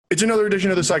It's another edition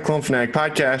of the Cyclone Fanatic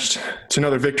podcast. It's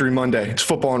another Victory Monday. It's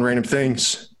football and random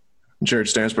things. I'm Jared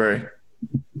Stansbury.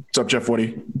 What's up, Jeff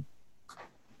Woody?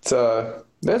 This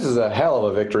is a hell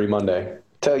of a Victory Monday.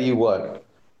 Tell you what.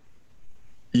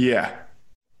 Yeah.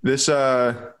 This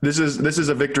is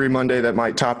a Victory Monday that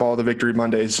might top all the Victory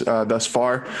Mondays thus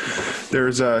far.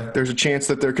 There's a chance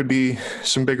that there could be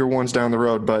some bigger ones down the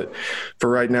road, but for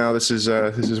right now, this is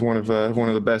one of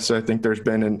the best I think there's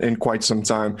been in quite some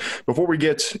time. Before we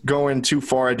get going too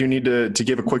far, I do need to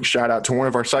give a quick shout out to one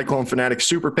of our Cyclone Fanatic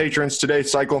super patrons today.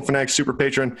 Cyclone Fanatic super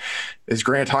patron is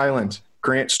Grant Highland.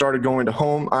 Grant started going to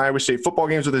home Iowa State football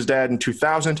games with his dad in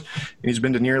 2000, and he's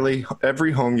been to nearly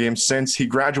every home game since. He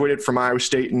graduated from Iowa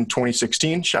State in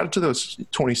 2016. Shout out to those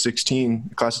class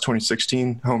of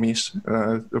 2016 homies,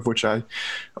 of which I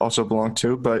also belong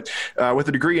to. But with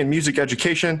a degree in music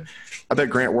education, I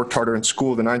bet Grant worked harder in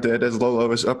school than I did, as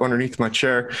Lolo is up underneath my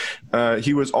chair.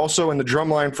 He was also in the drum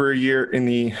line for a year in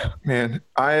the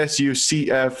ISU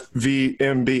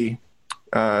CFVMB.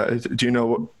 Do you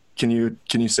know? Can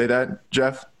you say that,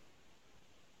 Jeff?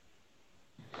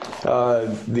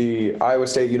 The Iowa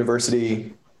State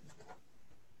University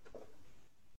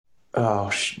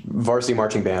varsity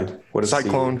marching band. What is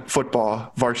Cyclone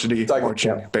football varsity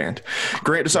marching band.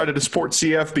 Grant decided to support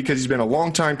CF because he's been a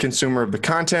longtime consumer of the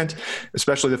content,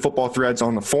 especially the football threads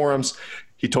on the forums.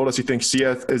 He told us he thinks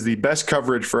CF is the best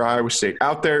coverage for Iowa State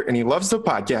out there, and he loves the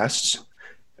podcasts.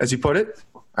 As he put it,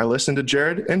 I listen to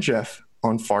Jared and Jeff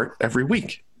on Fart every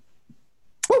week.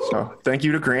 So thank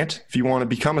you to Grant. If you want to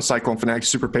become a Cyclone Fanatic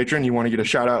super patron, you want to get a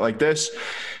shout out like this,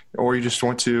 or you just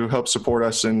want to help support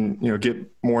us and get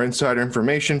more insider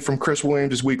information from Chris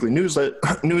Williams' weekly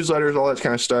newsletters, all that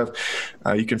kind of stuff,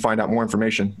 you can find out more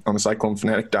information on the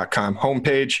CycloneFanatic.com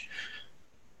homepage.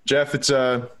 Jeff, it's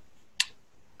the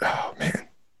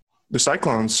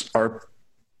Cyclones are,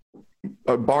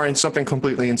 barring something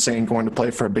completely insane, going to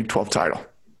play for a Big 12 title.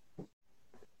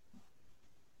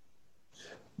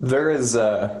 There's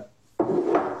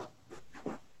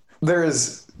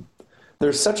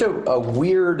such a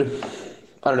weird,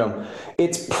 I don't know,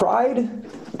 it's pride,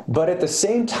 but at the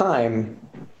same time,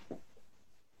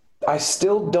 I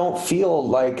still don't feel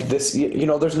like this,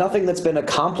 there's nothing that's been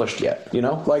accomplished yet,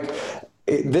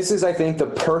 this is, I think, the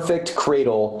perfect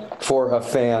cradle for a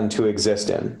fan to exist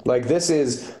in. Like this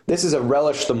is a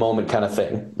relish the moment kind of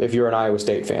thing if you're an Iowa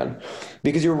State fan,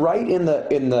 because you're right in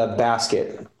the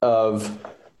basket of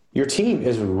your team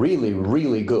is really,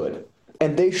 really good,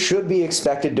 and they should be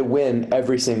expected to win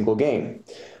every single game.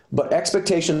 But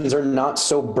expectations are not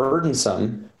so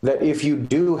burdensome that if you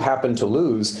do happen to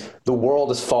lose, the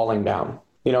world is falling down.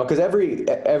 Because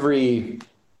every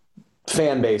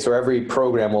fan base or every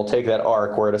program will take that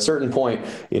arc where at a certain point,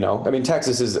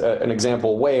 Texas is an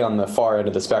example way on the far end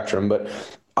of the spectrum, but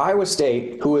Iowa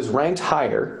State, who is ranked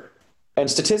higher and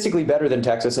statistically better than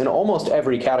Texas in almost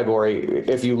every category,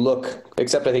 if you look,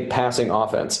 except I think passing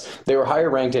offense. They were higher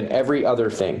ranked in every other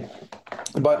thing.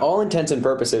 By all intents and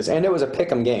purposes, and it was a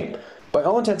pick'em game, by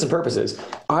all intents and purposes,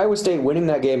 Iowa State winning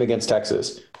that game against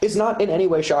Texas is not in any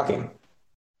way shocking.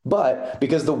 But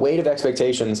because the weight of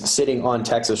expectations sitting on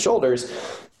Texas' shoulders,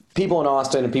 people in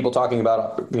Austin and people talking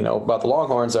about the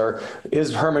Longhorns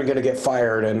is Herman going to get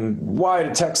fired, and why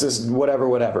did Texas,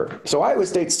 whatever. So Iowa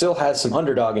State still has some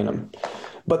underdog in them,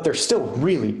 but they're still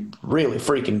really, really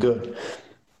freaking good.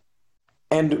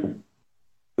 And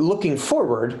looking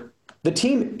forward, the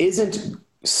team isn't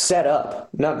set up,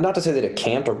 not to say that it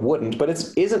can't or wouldn't, but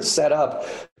it isn't set up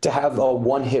to have a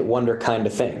one-hit wonder kind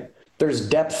of thing. There's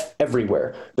depth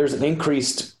everywhere. There's an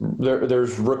increased,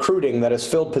 there's recruiting that has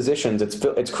filled positions.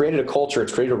 It's created a culture.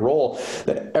 It's created a role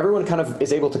that everyone kind of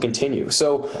is able to continue.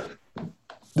 So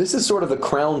this is sort of the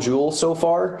crown jewel so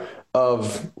far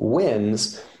of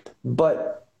wins,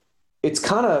 but it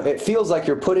feels like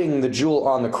you're putting the jewel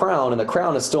on the crown and the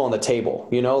crown is still on the table.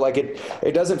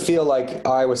 It doesn't feel like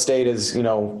Iowa State is,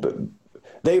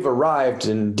 they've arrived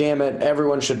and damn it,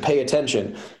 everyone should pay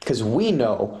attention, because we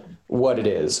know what it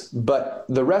is, but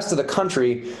the rest of the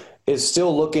country is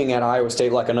still looking at Iowa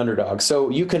State like an underdog. So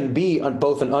you can be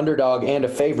both an underdog and a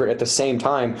favorite at the same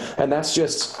time. And this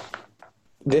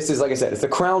is, like I said, it's the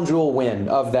crown jewel win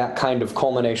of that kind of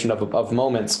culmination of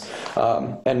moments.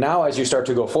 And now as you start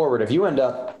to go forward, if you end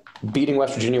up beating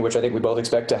West Virginia, which I think we both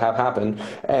expect to have happen,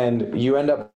 and you end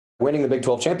up winning the Big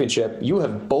 12 championship, you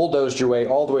have bulldozed your way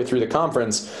all the way through the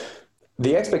conference.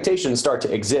 The expectations start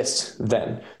to exist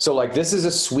then. So this is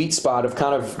a sweet spot of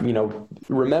kind of,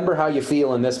 remember how you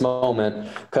feel in this moment,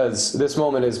 because this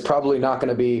moment is probably not going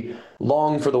to be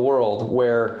long for the world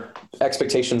where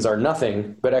expectations are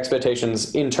nothing, but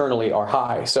expectations internally are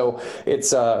high. So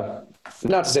it's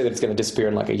not to say that it's going to disappear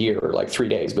in like a year or like 3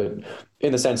 days, but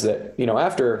in the sense that,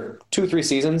 after 2-3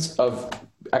 seasons of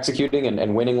executing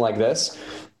and winning like this,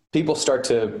 people start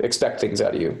to expect things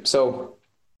out of you. So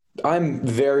I'm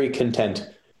very content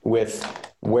with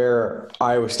where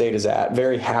Iowa State is at,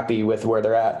 very happy with where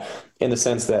they're at, in the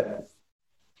sense that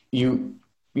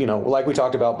like we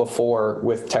talked about before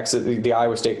with Texas, the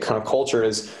Iowa State kind of culture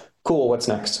is cool. What's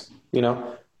next?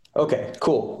 Okay,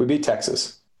 cool. We beat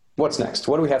Texas. What's next?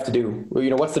 What do we have to do?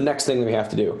 What's the next thing that we have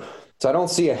to do? So I don't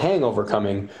see a hangover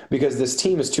coming, because this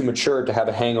team is too mature to have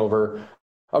a hangover,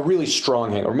 a really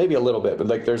strong hangover, maybe a little bit, but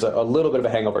like there's a little bit of a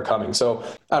hangover coming. So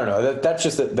I don't know. That's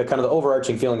just the kind of the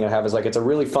overarching feeling I have, is like it's a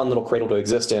really fun little cradle to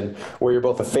exist in, where you're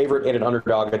both a favorite and an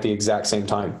underdog at the exact same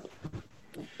time.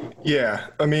 Yeah,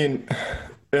 I mean,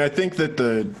 and I think that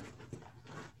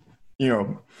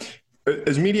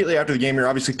as immediately after the game, you're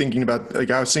obviously thinking about,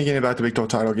 like, I was thinking about the Big 12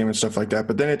 title game and stuff like that.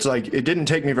 But then it's like, it didn't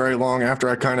take me very long after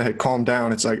I kind of had calmed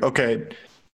down. It's like, okay,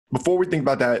 before we think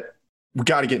about that, we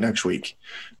got to get next week,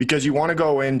 because you want to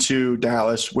go into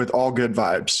Dallas with all good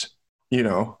vibes,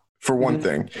 for one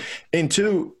thing. And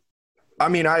two, I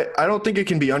mean, I don't think it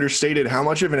can be understated how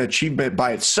much of an achievement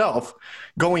by itself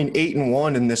going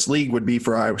 8-1 in this league would be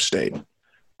for Iowa State.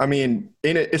 I mean,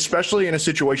 especially in a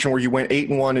situation where you went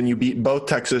 8-1 and you beat both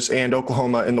Texas and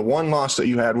Oklahoma, and the one loss that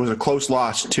you had was a close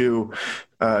loss to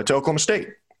Oklahoma State,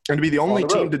 and to be the only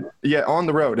team on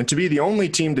the road, and to be the only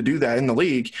team to do that in the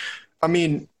league, I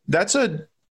mean, that's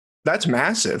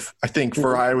massive, I think,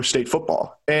 for Iowa State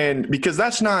football, and because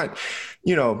that's not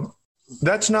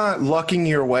lucking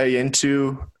your way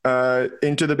into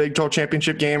the Big 12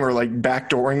 championship game, or like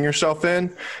backdooring yourself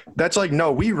in. That's like,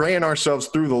 no, we ran ourselves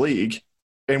through the league.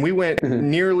 And we went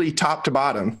nearly top to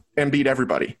bottom and beat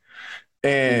everybody.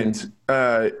 And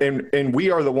and we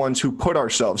are the ones who put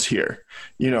ourselves here.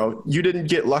 You didn't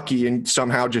get lucky and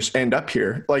somehow just end up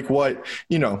here. Like right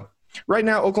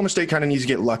now, Oklahoma State kind of needs to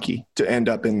get lucky to end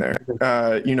up in there.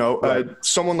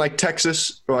 Someone like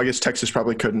Texas, well, I guess Texas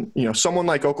probably couldn't. Someone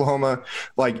like Oklahoma,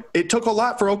 like, it took a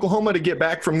lot for Oklahoma to get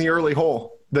back from the early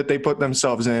hole that they put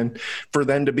themselves in for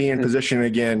them to be in position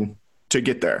again to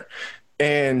get there.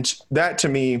 And that, to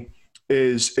me,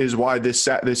 is why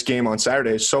this game on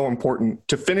Saturday is so important.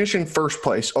 To finish in first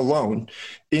place alone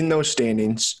in those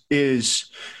standings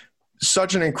is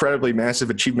such an incredibly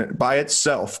massive achievement by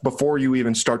itself before you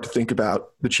even start to think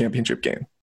about the championship game.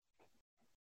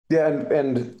 Yeah,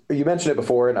 and you mentioned it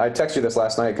before, and I texted you this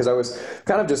last night because I was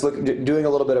kind of just doing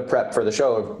a little bit of prep for the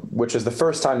show, which is the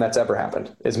first time that's ever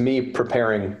happened, is me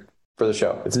preparing for the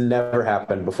show. It's never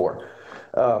happened before.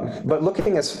 But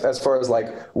looking as far as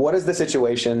like, what is the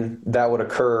situation that would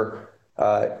occur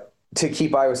to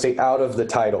keep Iowa State out of the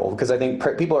title? Because I think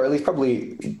people are at least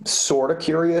probably sort of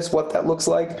curious what that looks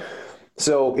like.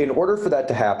 So in order for that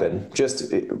to happen,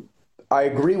 I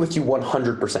agree with you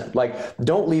 100%. Like,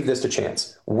 don't leave this to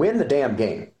chance. Win the damn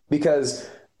game, because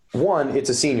one, it's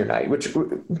a senior night, which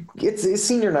it's a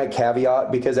senior night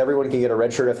caveat because everyone can get a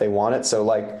red shirt if they want it. So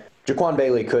like, Jaquan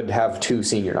Bailey could have 2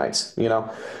 senior nights,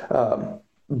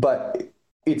 but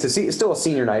it's still a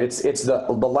senior night. It's the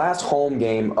last home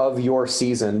game of your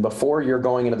season before you're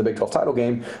going into the Big 12 title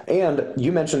game. And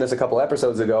you mentioned this a couple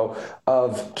episodes ago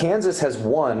of Kansas has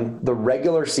won the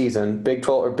regular season Big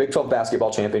 12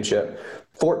 basketball championship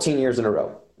 14 years in a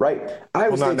row, right?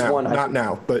 Iowa State's won. Not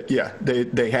now, but yeah,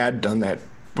 they had done that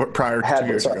prior to 2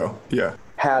 years ago. Yeah.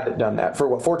 Had done that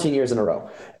for 14 years in a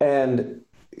row. And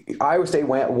Iowa State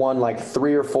won like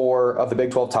 3 or 4 of the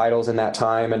Big 12 titles in that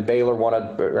time, and Baylor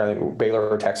Baylor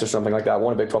or Texas or something like that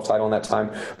won a Big 12 title in that time.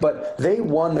 But they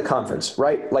won the conference,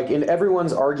 right? Like, in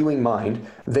everyone's arguing mind,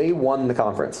 they won the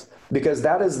conference, because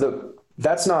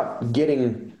that's not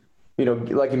getting,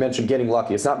 like you mentioned, getting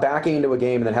lucky. It's not backing into a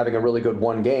game and then having a really good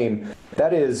one game.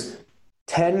 That is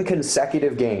 10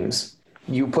 consecutive games.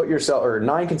 You put yourself, or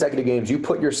 9 consecutive games, you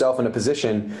put yourself in a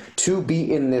position to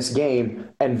be in this game,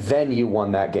 and then you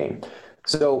won that game.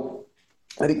 So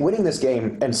I think winning this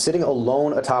game and sitting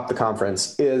alone atop the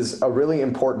conference is a really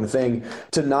important thing,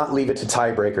 to not leave it to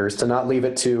tiebreakers, to not leave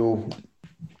it to,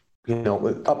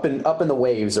 up in the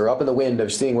waves or up in the wind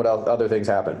of seeing what other things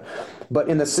happen. But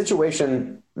in the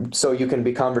situation, so you can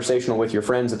be conversational with your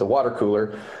friends at the water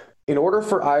cooler, in order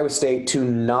for Iowa State to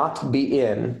not be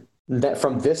in that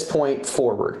from this point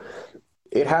forward,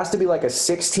 it has to be like a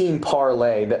 6-team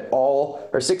parlay or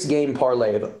 6-game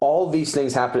parlay that all of these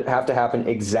things have to happen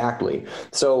exactly.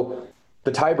 So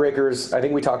the tiebreakers, I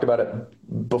think we talked about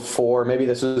it before. Maybe it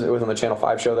was on the Channel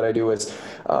 5 show that I do, is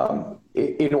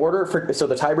in order for, so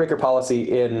the tiebreaker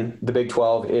policy in the Big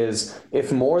 12 is if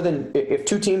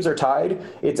 2 teams are tied,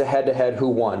 it's a head-to-head who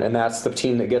won, and that's the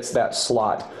team that gets that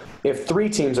slot if 3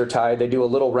 teams are tied, they do a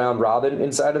little round robin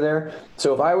inside of there.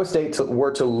 So if Iowa State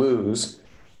were to lose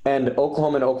and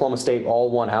Oklahoma and Oklahoma State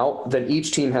all won out, then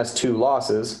each team has 2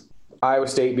 losses. Iowa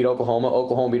State beat Oklahoma,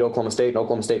 Oklahoma beat Oklahoma State, and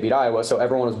Oklahoma State beat Iowa. So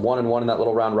everyone is 1-1 in that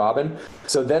little round robin.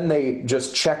 So then they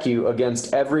just check you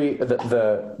against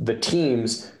the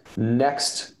teams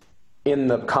next in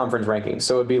the conference rankings.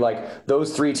 So it'd be like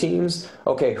those 3 teams.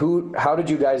 Okay, how did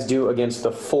you guys do against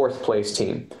the 4th place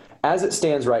team? As it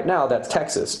stands right now, that's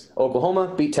Texas.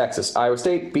 Oklahoma beat Texas. Iowa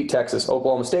State beat Texas.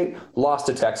 Oklahoma State lost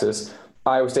to Texas.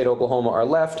 Iowa State, Oklahoma are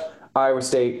left. Iowa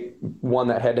State won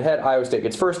that head-to-head. Iowa State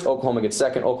gets first. Oklahoma gets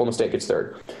second. Oklahoma State gets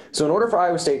third. So in order for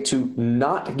Iowa State to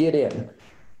not get in,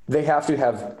 they have to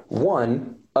have,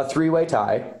 1, a 3-way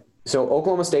tie. So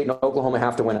Oklahoma State and Oklahoma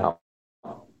have to win out.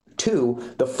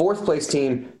 2, the 4th place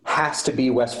team has to be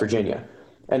West Virginia.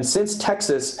 And since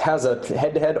Texas has a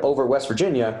head-to-head over West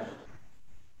Virginia,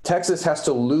 Texas has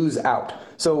to lose out.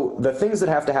 So the things that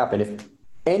have to happen, if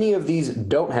any of these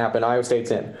don't happen, Iowa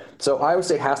State's in. So Iowa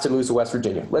State has to lose to West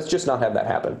Virginia. Let's just not have that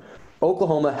happen.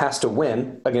 Oklahoma has to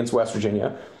win against West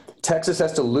Virginia. Texas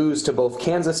has to lose to both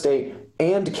Kansas State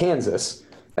and Kansas.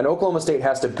 And Oklahoma State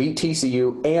has to beat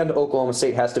TCU, and Oklahoma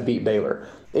State has to beat Baylor.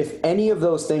 If any of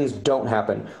those things don't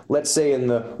happen, let's say in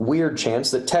the weird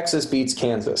chance that Texas beats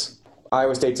Kansas,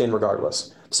 Iowa State's in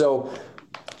regardless. So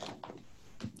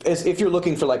if you're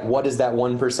looking for like what is that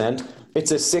 1%,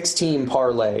 it's a 6-team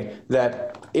parlay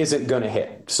that isn't going to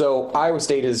hit. So Iowa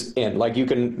State is in. Like you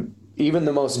can, even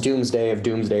the most doomsday of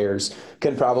doomsdayers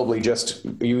can probably just,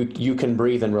 you can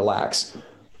breathe and relax.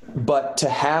 But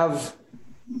to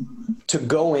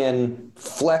go in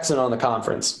flexing on the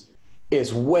conference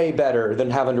is way better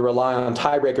than having to rely on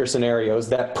tiebreaker scenarios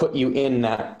that put you in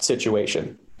that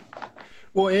situation.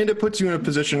 Well, and it puts you in a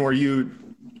position where you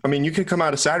can come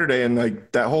out of Saturday and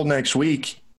like that whole next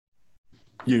week,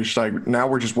 you're just like, now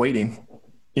we're just waiting,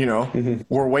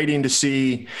 we're waiting to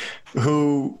see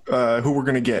who we're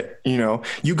going to get,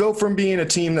 you go from being a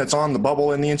team that's on the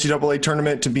bubble in the NCAA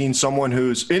tournament to being someone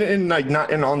who's in like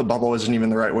not in on the bubble isn't even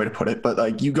the right way to put it, but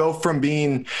like you go from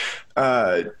being,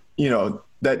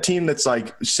 that team that's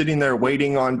like sitting there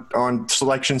waiting on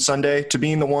selection Sunday to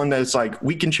being the one that's like,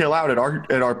 we can chill out at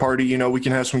our party, we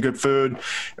can have some good food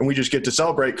and we just get to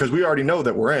celebrate because we already know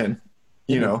that we're in,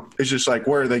 it's just like,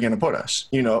 where are they going to put us,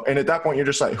 and at that point you're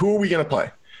just like, who are we going to play?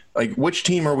 Like, which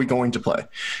team are we going to play?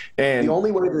 And the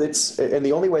only way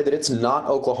that it's not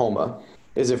Oklahoma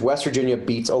is if West Virginia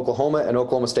beats Oklahoma and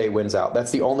Oklahoma State wins out.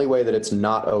 That's the only way that it's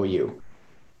not OU.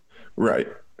 Right.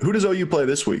 Who does OU play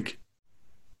this week?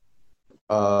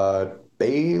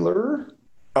 Baylor?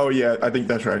 Oh, yeah, I think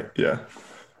that's right. Yeah,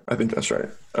 I think that's right.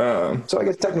 So I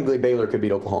guess technically Baylor could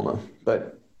beat Oklahoma,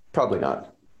 but probably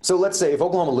not. So let's say if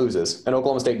Oklahoma loses and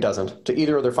Oklahoma State doesn't to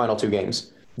either of their final 2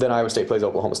 games, then Iowa State plays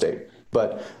Oklahoma State.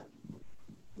 But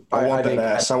I want that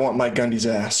ass. I want Mike Gundy's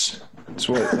ass. It's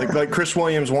what like Chris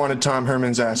Williams wanted Tom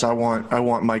Herman's ass. I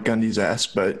want Mike Gundy's ass,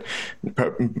 but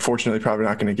unfortunately probably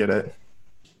not going to get it.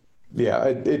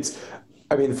 Yeah,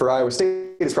 for Iowa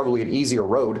State, it's probably an easier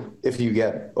road if you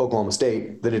get Oklahoma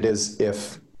State than it is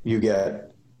if you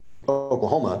get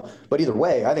Oklahoma. But either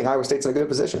way, I think Iowa State's in a good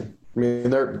position.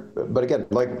 But again,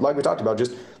 like we talked about,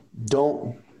 just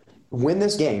don't win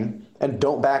this game and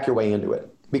don't back your way into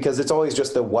it because it's always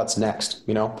just the what's next,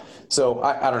 So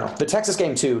I don't know. The Texas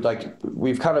game too, like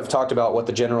we've kind of talked about what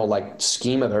the general like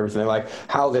scheme of everything, like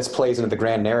how this plays into the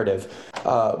grand narrative.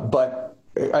 But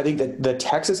I think that the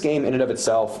Texas game in and of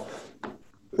itself,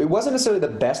 it wasn't necessarily the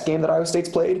best game that Iowa State's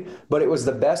played, but it was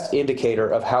the best indicator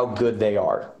of how good they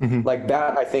are. Mm-hmm. Like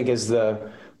that, I think, is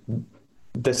the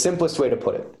simplest way to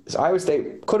put it. Is Iowa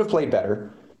State could have played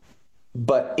better,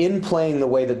 but in playing the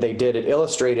way that they did, it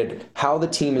illustrated how the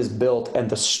team is built and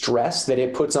the stress that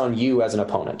it puts on you as an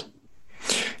opponent.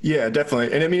 Yeah,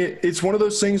 definitely. And it's one of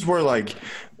those things where like,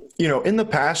 in the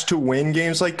past to win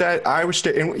games like that, Iowa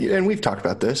State, and we've talked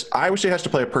about this, Iowa State has to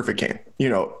play a perfect game.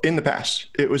 In the past,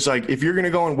 it was like, if you're going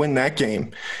to go and win that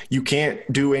game, you can't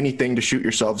do anything to shoot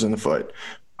yourselves in the foot.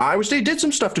 Iowa State did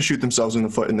some stuff to shoot themselves in the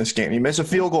foot in this game. You miss a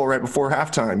field goal right before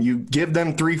halftime. You give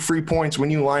them 3 free points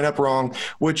when you line up wrong,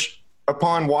 which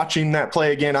upon watching that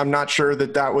play again, I'm not sure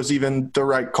that was even the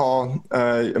right call.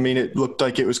 It looked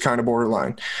like it was kind of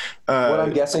borderline. What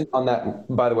I'm guessing on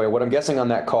that, by the way,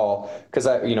 call, because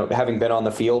having been on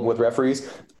the field with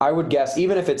referees, I would guess,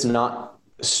 even if it's not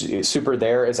super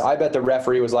there, is I bet the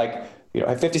referee was like,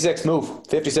 56, move,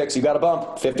 56, you got a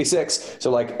bump, 56.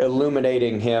 So like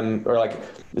illuminating him or like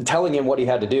telling him what he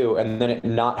had to do and then it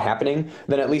not happening,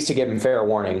 then at least to give him fair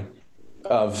warning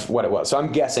of what it was. So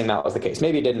I'm guessing that was the case.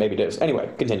 Maybe it didn't, maybe it is.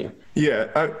 Anyway, continue.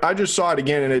 Yeah, I just saw it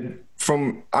again, and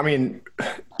I mean,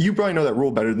 you probably know that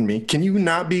rule better than me. Can you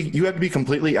not be, you have to be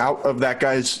completely out of that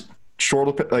guy's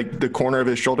shoulder, like the corner of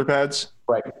his shoulder pads?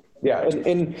 Right. Yeah.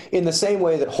 In the same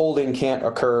way that holding can't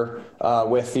occur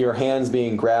with your hands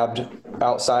being grabbed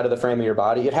outside of the frame of your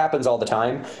body, it happens all the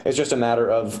time. It's just a matter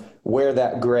of where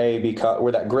that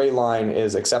gray line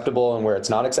is acceptable and where it's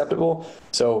not acceptable.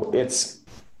 So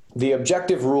the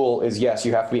objective rule is, yes,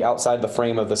 you have to be outside the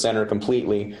frame of the center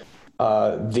completely.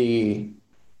 The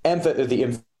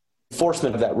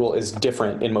enforcement of that rule is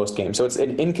different in most games. So it's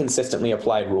an inconsistently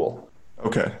applied rule.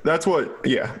 Okay. That's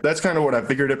kind of what I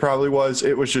figured it probably was.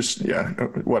 It was just,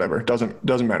 whatever.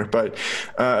 Doesn't matter. But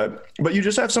you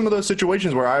just have some of those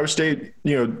situations where Iowa State,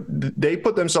 they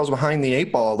put themselves behind the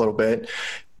 8 ball a little bit,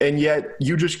 and yet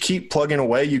you just keep plugging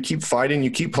away, you keep fighting,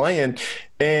 you keep playing.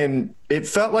 And it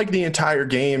felt like the entire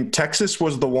game, Texas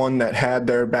was the one that had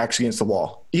their backs against the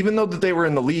wall. Even though that they were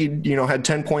in the lead, had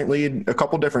 10-point lead a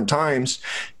couple different times,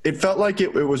 it felt like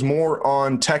it was more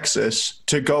on Texas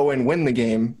to go and win the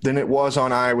game than it was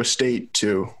on Iowa State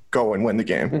to go and win the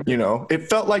game. It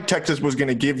felt like Texas was going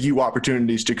to give you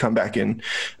opportunities to come back in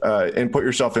and put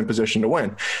yourself in position to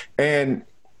win. And,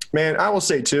 man, I will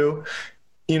say, too,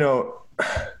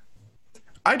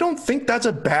 I don't think that's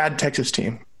a bad Texas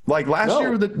team. Like last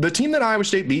year, the team that Iowa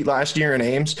State beat last year in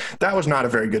Ames, that was not a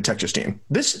very good Texas team.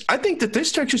 I think that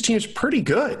this Texas team is pretty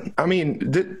good. I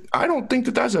mean, I don't think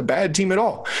that that's a bad team at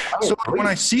all. So when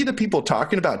I see the people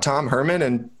talking about Tom Herman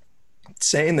and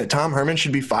saying that Tom Herman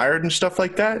should be fired and stuff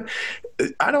like that,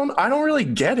 I don't really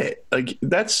get it. Like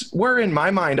that's where in my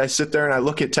mind I sit there and I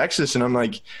look at Texas and I'm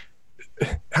like,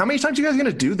 how many times are you guys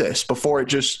going to do this before it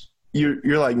just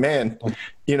you're like, man,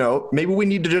 maybe we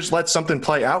need to just let something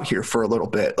play out here for a little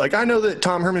bit. Like, I know that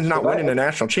Tom Herman's not winning a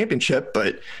national championship,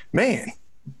 but man.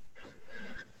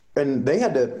 And they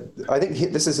had to, I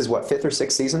think this is his, 5th or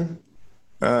 6th season?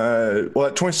 Well,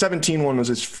 that 2017 one was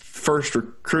his first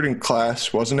recruiting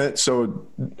class, wasn't it? So,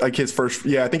 like his first,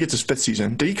 I think it's his 5th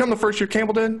season. Did he come the first year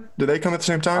Campbell did? Did they come at the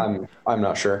same time? I'm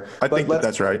not sure. I think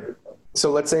that's right. So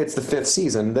let's say it's the 5th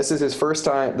season. This is his first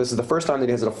time. This is the first time that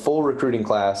he has a full recruiting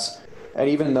class. And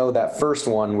even though that first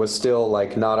one was still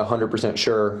like not 100%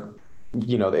 sure,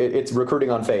 it's recruiting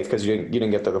on faith because you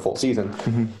didn't get through the full season.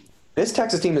 Mm-hmm. This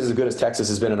Texas team is as good as Texas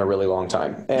has been in a really long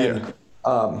time. And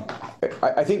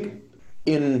I think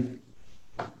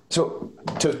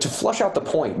to flush out the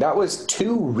point, that was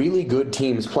 2 really good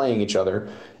teams playing each other.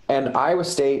 And Iowa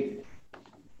State,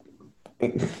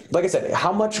 like I said,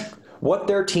 what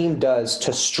their team does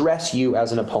to stress you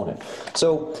as an opponent.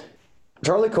 So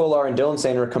Charlie Kolar and Dylan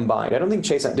Sainer combined. I don't think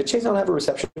did Chase Allen have a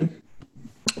reception?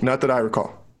 Not that I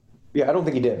recall. Yeah, I don't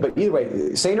think he did. But either way,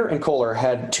 Sainer and Kolar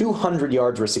had 200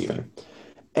 yards receiving.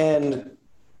 And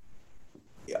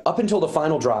up until the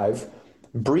final drive,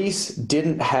 Brees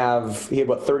he had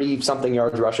 30-something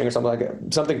yards rushing or something like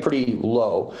that, something pretty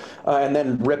low, and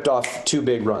then ripped off 2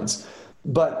 big runs.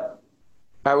 But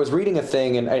I was reading a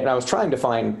thing, and I was trying to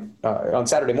find on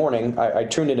Saturday morning. I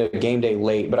tuned into Game Day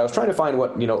late, but I was trying to find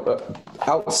what the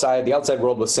outside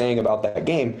world was saying about that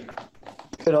game,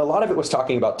 and a lot of it was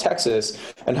talking about Texas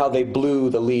and how they blew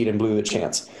the lead and blew the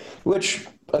chance. Which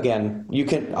again,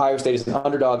 Iowa State is an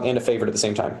underdog and a favorite at the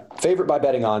same time. Favorite by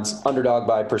betting odds, underdog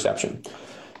by perception.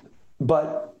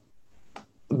 But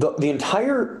the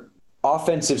entire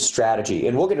offensive strategy,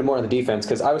 and we'll get into more on the defense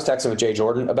because I was texting with Jay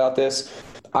Jordan about this.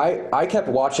 I kept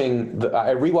watching,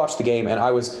 I rewatched the game, and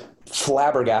I was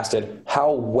flabbergasted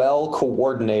how well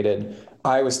coordinated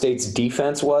Iowa State's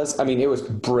defense was. I mean, it was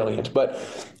brilliant. But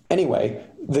anyway,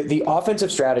 the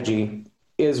offensive strategy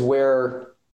is where,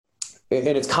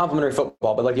 and it's complementary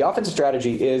football, but like the offensive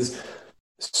strategy is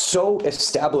so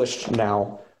established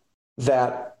now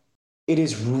that it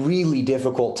is really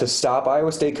difficult to stop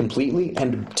Iowa State completely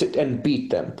and beat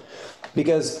them.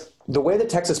 Because the way that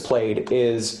Texas played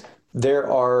is,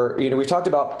 there are, we talked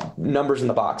about numbers in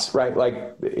the box, right?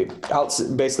 Like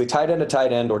basically tight end to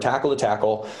tight end or tackle to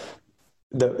tackle.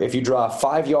 If you draw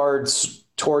 5 yards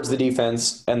towards the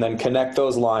defense and then connect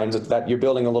those lines, that you're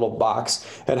building a little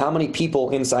box. And how many people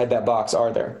inside that box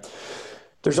are there?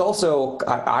 There's also,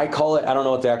 I call it, I don't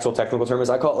know what the actual technical term is,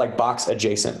 I call it like box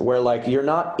adjacent, where like you're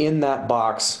not in that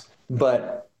box,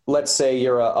 but let's say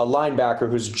you're a linebacker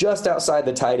who's just outside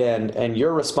the tight end and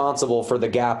you're responsible for the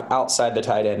gap outside the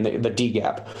tight end, the D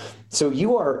gap. So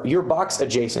you're box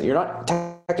adjacent. You're not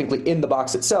technically in the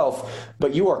box itself,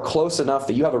 but you are close enough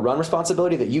that you have a run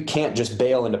responsibility that you can't just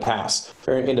bail into pass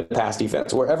or into pass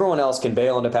defense, where everyone else can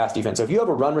bail into pass defense. So if you have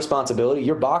a run responsibility,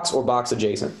 you're box or box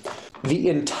adjacent. The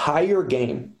entire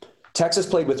game, Texas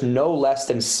played with no less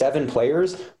than 7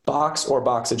 players, box or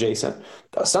box adjacent.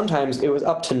 Sometimes it was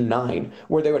up to 9,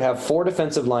 where they would have 4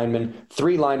 defensive linemen,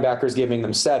 3 linebackers giving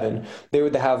them 7. They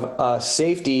would have a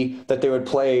safety that they would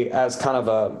play as kind of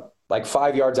a like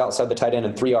 5 yards outside the tight end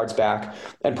and 3 yards back,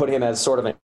 and put him as sort of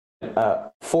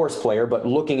a force player, but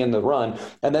looking in the run.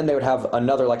 And then they would have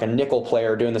another, like a nickel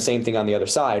player doing the same thing on the other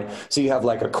side. So you have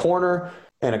like a corner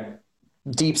and a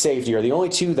deep safety are the only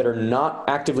 2 that are not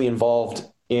actively involved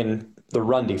in the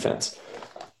run defense.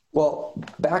 Well,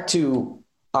 back to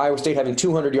Iowa State having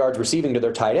 200 yards receiving to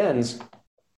their tight ends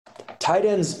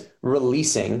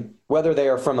releasing, whether they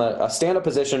are from a stand-up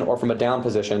position or from a down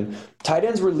position, tight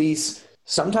ends release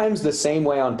sometimes the same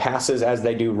way on passes as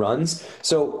they do runs.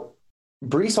 So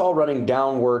Breece Hall running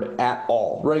downward at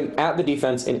all, running at the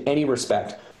defense in any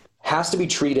respect, has to be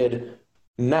treated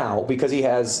now because he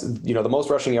has, the most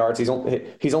rushing yards.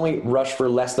 He's only rushed for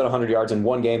less than 100 yards in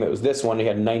one game. It was this one. He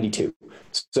had 92.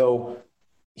 So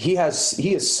he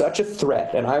is such a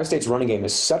threat, and Iowa State's running game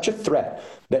is such a threat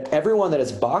that everyone that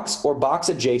is box or box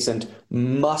adjacent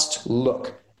must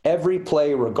look. Every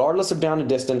play, regardless of down and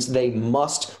distance, they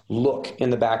must look in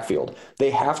the backfield.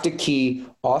 They have to key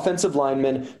offensive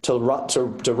linemen to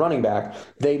running back.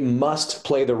 They must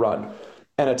play the run.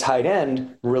 And a tight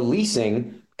end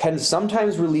releasing can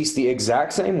sometimes release the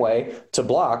exact same way to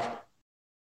block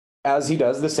as he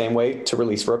does the same way to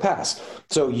release for a pass.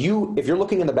 So if you're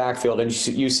looking in the backfield and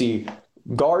you see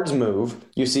guards move,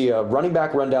 you see a running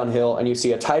back run downhill, and you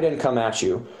see a tight end come at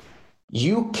you,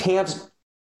 you can't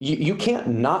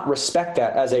not respect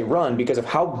that as a run because of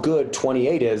how good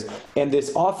 28 is and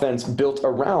this offense built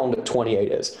around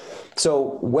 28 is.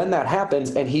 So when that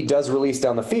happens and he does release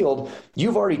down the field,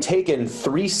 you've already taken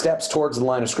 3 steps towards the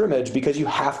line of scrimmage because you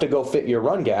have to go fit your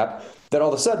run gap. That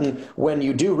all of a sudden, when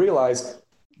you do realize,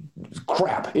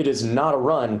 crap, it is not a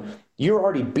run, you're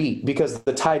already beat because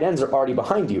the tight ends are already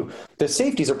behind you. The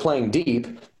safeties are playing deep.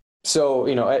 So,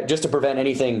 just to prevent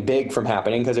anything big from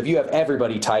happening, because if you have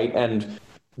everybody tight and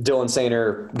Dylan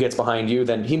Sainer gets behind you,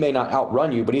 then he may not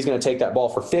outrun you, but he's going to take that ball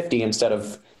for 50 instead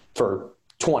of for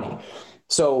 20.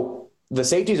 So the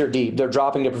safeties are deep. They're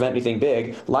dropping to prevent anything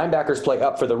big. Linebackers play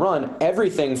up for the run.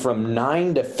 Everything from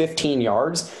 9 to 15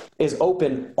 yards is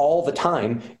open all the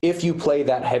time if you play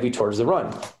that heavy towards the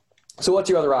run. So what's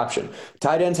your other option?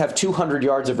 Tight ends have 200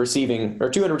 yards of receiving, or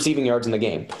 200 receiving yards in the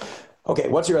game. Okay,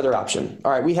 what's your other option?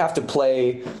 All right, we have to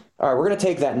play. All right, we're going to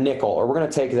take that nickel, or we're going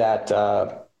to take that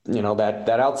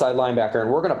that outside linebacker,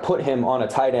 and we're going to put him on a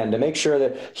tight end to make sure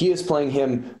that he is playing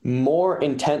him more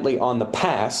intently on the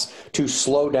pass to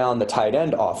slow down the tight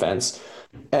end offense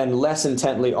and less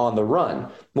intently on the run.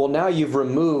 Well, now you've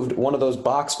removed one of those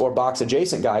box or box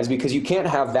adjacent guys because you can't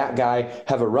have that guy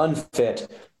have a run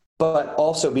fit but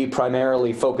also be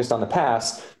primarily focused on the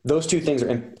pass. Those two things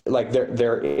are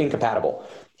they're incompatible.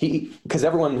 Because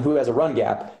everyone who has a run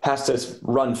gap has to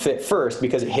run fit first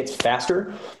because it hits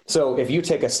faster. So if you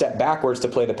take a step backwards to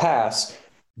play the pass,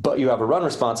 but you have a run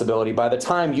responsibility, by the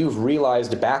time you've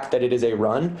realized back that it is a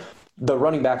run, the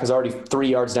running back is already 3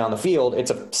 yards down the field. It's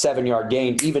a 7-yard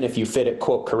gain, even if you fit it,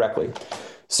 quote, correctly.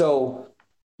 So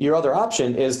your other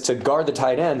option is to guard the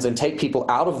tight ends and take people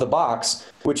out of the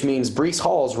box, which means Breece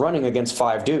Hall's running against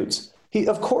 5 dudes.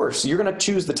 Of course, you're going to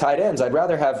choose the tight ends. I'd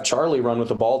rather have Charlie run with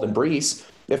the ball than Breece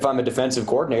if I'm a defensive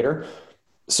coordinator.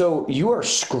 So you are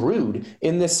screwed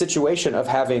in this situation of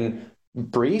having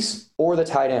Breece or the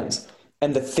tight ends.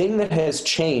 And the thing that has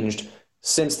changed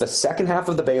since the second half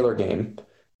of the Baylor game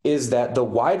is that the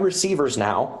wide receivers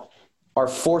now are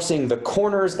forcing the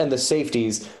corners and the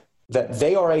safeties that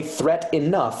they are a threat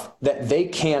enough that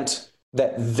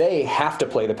they have to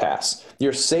play the pass.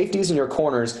 Your safeties and your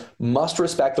corners must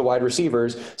respect the wide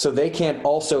receivers so they can't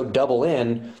also double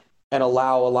in and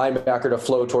allow a linebacker to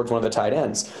flow towards one of the tight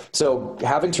ends. So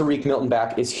having Tariq Milton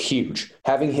back is huge.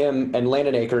 Having him and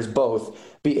Landon Akers both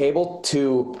be able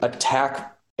to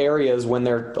attack areas when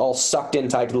they're all sucked in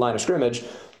tight to the line of scrimmage,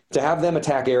 to have them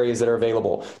attack areas that are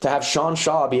available, to have Sean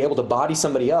Shaw be able to body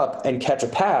somebody up and catch a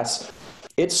pass,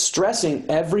 it's stressing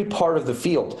every part of the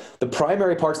field. The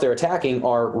primary parts they're attacking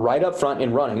are right up front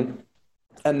in running,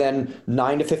 and then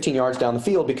 9 to 15 yards down the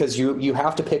field because you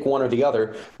have to pick one or the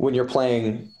other when you're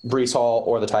playing Breece Hall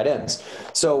or the tight ends.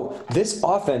 So this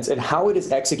offense and how it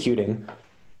is executing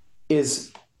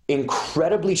is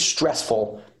incredibly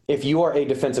stressful if you are a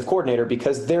defensive coordinator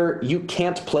because you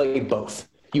can't play both.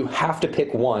 You have to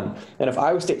pick one. And if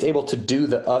Iowa State's able to do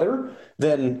the other,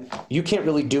 then you can't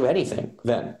really do anything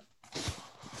then.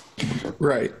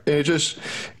 Right. And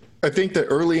I think that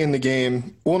early in the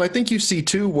game, and I think you see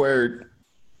too where,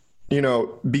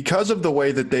 because of the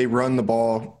way that they run the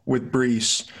ball with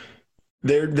Breece,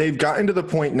 they've gotten to the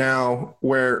point now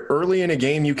where early in a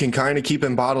game you can kind of keep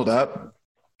him bottled up,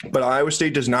 but Iowa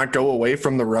State does not go away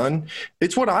from the run.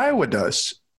 It's what Iowa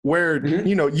does, where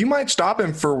you might stop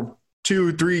him for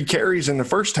 2-3 carries in the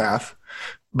first half,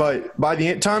 but by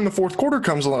the time the fourth quarter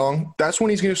comes along, that's when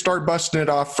he's going to start busting it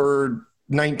off for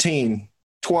 19,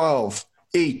 12,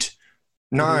 8,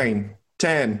 9,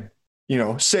 10,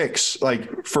 6,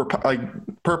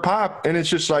 per pop. And it's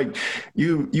just like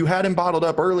you had him bottled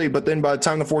up early, but then by the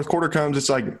time the fourth quarter comes, it's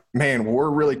like, man, we're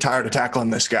really tired of tackling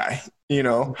this guy,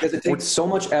 Because it takes so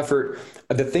much effort.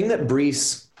 The thing that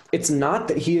Breece, it's not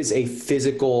that he is a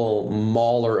physical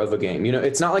mauler of a game.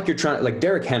 It's not like you're trying, like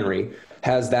Derrick Henry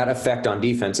has that effect on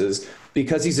defenses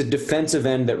because he's a defensive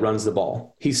end that runs the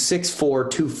ball. He's 6'4",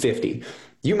 250.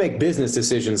 You make business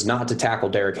decisions not to tackle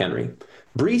Derrick Henry.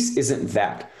 Breece isn't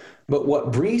that. But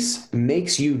what Breece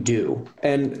makes you do,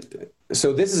 and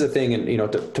so this is a thing,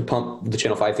 and to pump the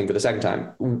Channel 5 thing for the second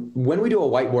time, when we do a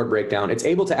whiteboard breakdown, it's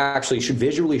able to actually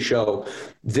visually show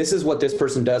this is what this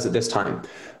person does at this time.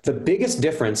 The biggest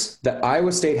difference that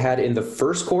Iowa State had in the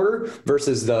first quarter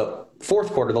versus the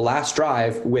fourth quarter, the last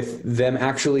drive, with them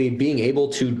actually being able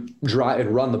to drive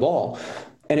and run the ball,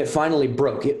 and it finally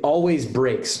broke. It always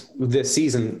breaks this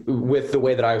season with the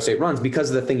way that Iowa State runs because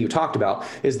of the thing you talked about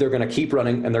is they're going to keep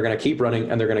running and they're going to keep running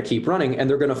and they're going to keep running and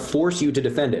they're going to force you to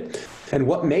defend it. And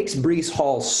what makes Breece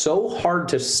Hall so hard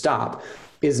to stop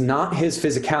is not his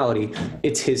physicality.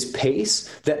 It's his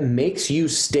pace that makes you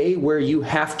stay where you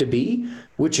have to be,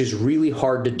 which is really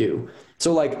hard to do.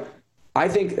 So I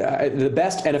think the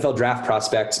best NFL draft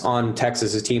prospects on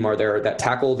Texas's team are there that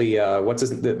tackle the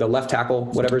left tackle,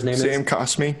 whatever his name is. Sam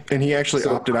Cosmi, and he actually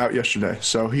opted out yesterday,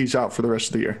 so he's out for the rest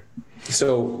of the year.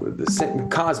 So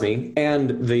Cosmi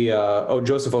and the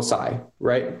Joseph Osai,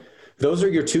 right? Those are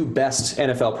your two best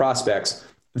NFL prospects.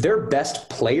 Their best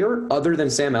player, other than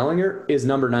Sam Ehlinger, is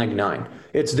number 99.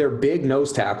 It's their big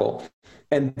nose tackle.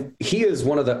 And he is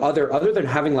one of the other than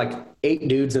having 8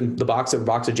 dudes in the box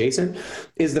adjacent,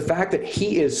 is the fact that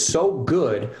he is so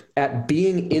good at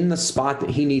being in the spot that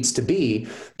he needs to be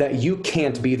that you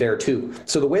can't be there too.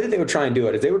 So the way that they would try and do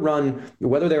it is they would run,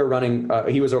 whether they were running,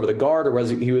 he was over the guard or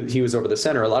whether he was over the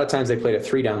center. A lot of times they played a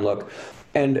 3-down look.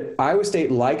 And Iowa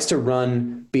State likes to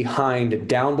run behind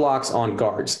down blocks on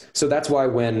guards. So that's why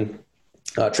when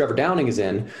Trevor Downing is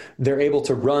in, they're able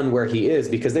to run where he is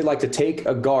because they like to take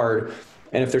a guard.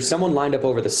 And if there's someone lined up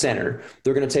over the center,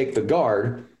 they're going to take the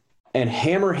guard and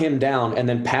hammer him down and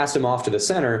then pass him off to the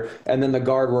center. And then the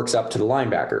guard works up to the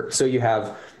linebacker. So you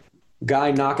have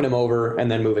guy knocking him over and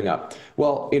then moving up.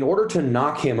 Well, in order to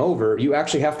knock him over, you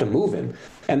actually have to move him.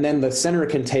 And then the center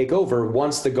can take over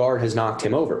once the guard has knocked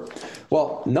him over.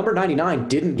 Well, number 99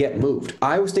 didn't get moved.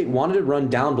 Iowa State wanted to run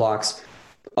down blocks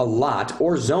a lot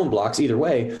or zone blocks, either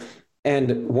way.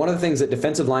 And one of the things that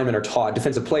defensive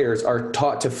players are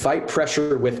taught to fight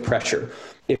pressure with pressure.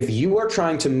 If you are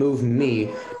trying to move me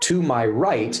to my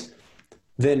right,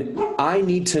 then I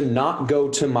need to not go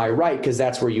to my right because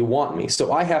that's where you want me.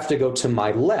 So I have to go to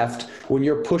my left when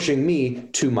you're pushing me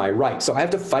to my right. So I have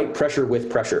to fight pressure with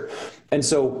pressure. And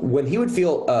so when he would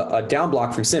feel a down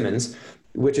block from Simmons,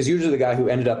 which is usually the guy who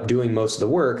ended up doing most of the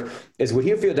work, is when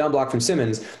he would feel a down block from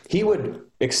Simmons, he would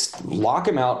lock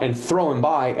him out and throw him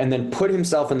by and then put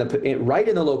himself right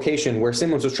in the location where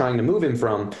Simmons was trying to move him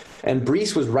from. And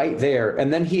Breece was right there.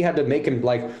 And then he had to make him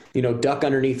duck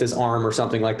underneath his arm or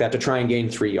something like that to try and gain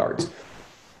 3 yards.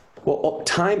 Well,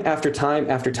 time after time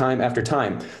after time after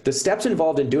time, the steps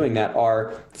involved in doing that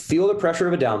are feel the pressure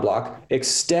of a down block,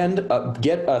 extend,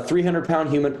 get a 300-pound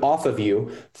human off of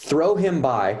you, throw him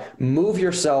by, move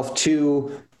yourself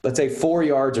to, let's say, 4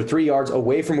 yards or 3 yards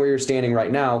away from where you're standing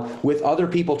right now with other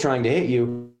people trying to hit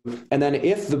you. And then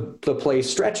if the play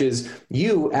stretches,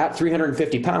 you at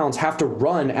 350 pounds have to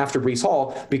run after Breece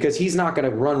Hall because he's not going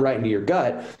to run right into your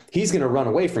gut. He's going to run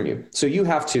away from you. So you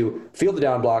have to feel the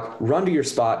down block, run to your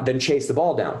spot, then chase the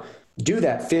ball down. Do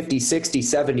that 50, 60,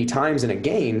 70 times in a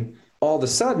game. All of a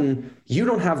sudden, you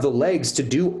don't have the legs to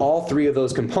do all 3 of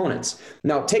those components.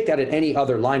 Now, take that at any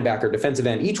other linebacker, defensive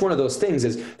end. Each one of those things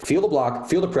is feel the block,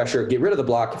 feel the pressure, get rid of the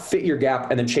block, fit your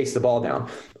gap, and then chase the ball down.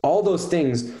 All those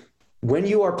things, when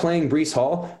you are playing Breece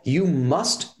Hall, you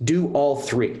must do all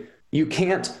 3. You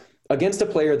can't, against a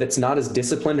player that's not as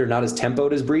disciplined or not as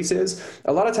tempoed as Breece is,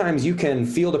 a lot of times you can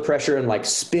feel the pressure and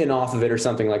spin off of it or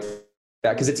something like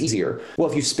that because it's easier. Well,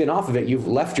 if you spin off of it, you've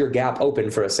left your gap open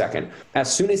for a second.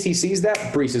 As soon as he sees that,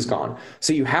 Breece is gone.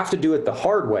 So you have to do it the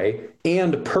hard way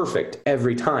and perfect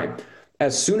every time.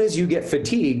 As soon as you get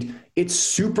fatigued, It's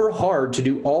super hard to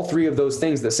do all three of those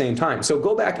things at the same time. So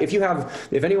go back, if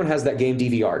anyone has that game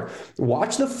DVR'd,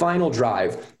 watch the final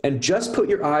drive and just put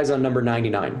your eyes on number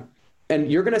 99.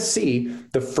 And you're going to see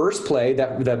the first play,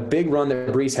 that the big run that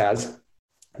Breece has.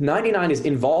 99 is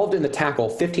involved in the tackle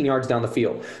 15 yards down the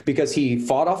field because he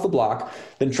fought off the block,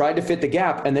 then tried to fit the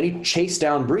gap, and then he chased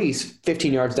down Breece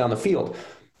 15 yards down the field.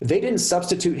 They didn't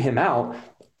substitute him out.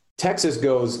 Texas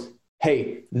goes,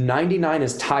 hey, 99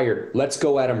 is tired. Let's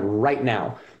go at him right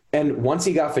now. And once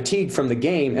he got fatigued from the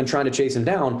game and trying to chase him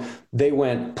down, they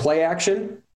went play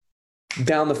action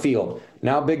down the field.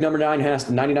 Now big number 99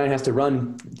 has to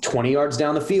run 20 yards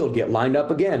down the field, get lined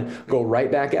up again, go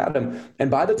right back at him.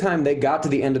 And by the time they got to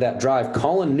the end of that drive,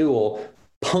 Colin Newell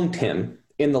punked him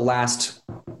in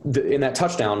that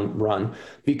touchdown run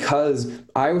because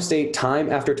Iowa State,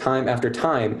 time after time after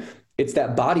time, it's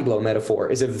that body blow metaphor,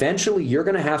 is eventually you're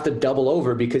going to have to double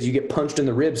over because you get punched in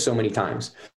the ribs so many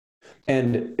times.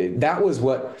 And that was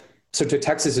so to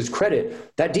Texas's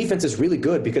credit, that defense is really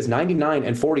good because 99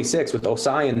 and 46 with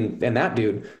Osai and that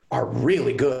dude are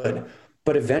really good.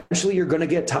 But eventually you're going to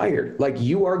get tired. Like,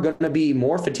 you are going to be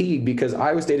more fatigued because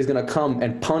Iowa State is going to come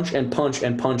and punch and punch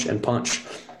and punch and punch.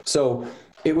 So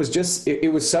it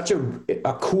was such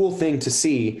a cool thing to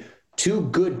see two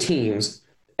good teams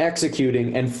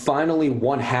executing, and finally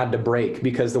one had to break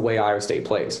because the way Iowa State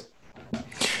plays.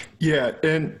 Yeah,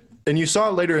 and you saw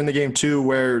it later in the game too,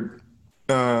 where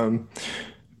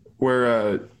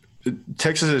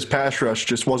Texas's pass rush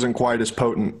just wasn't quite as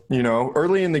potent. You know,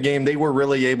 early in the game they were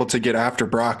really able to get after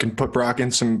Brock and put Brock in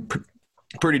some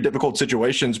pretty difficult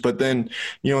situations, but then,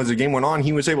 you know, as the game went on,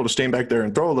 he was able to stand back there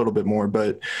and throw a little bit more.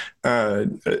 But I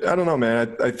don't know,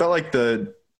 man. I felt like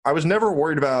I was never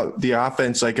worried about the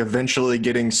offense, like eventually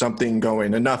getting something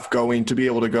going, enough going to be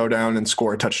able to go down and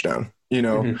score a touchdown, you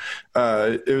know?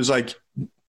 It was like,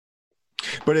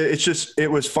 but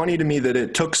it was funny to me that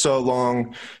it took so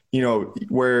long, you know,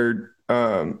 where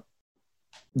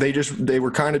they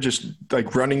were kind of just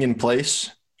like running in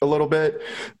place a little bit,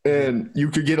 and you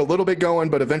could get a little bit going,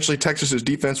 but eventually Texas's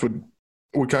defense would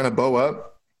kind of bow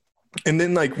up. And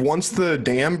then like once the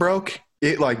dam broke,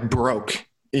 it like broke.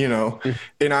 You know,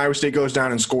 and Iowa State goes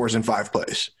down and scores in 5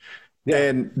 plays. Yeah.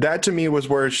 And that to me was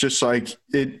where it's just like,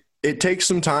 it takes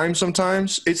some time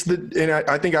sometimes. And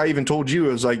I think I even told you,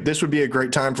 it was like, this would be a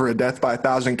great time for a death by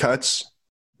 1,000 cuts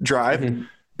drive. Mm-hmm.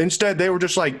 Instead, they were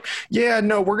just like, yeah,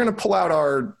 no, we're going to pull out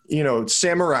our, you know,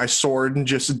 samurai sword and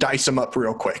just dice them up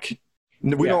real quick.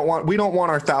 We don't want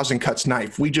our 1,000 cuts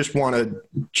knife. We just want to,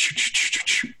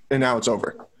 and now it's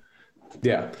over.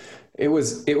 Yeah. It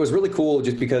was really cool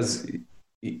just because,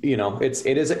 you know, it's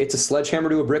a sledgehammer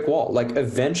to a brick wall. Like,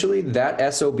 eventually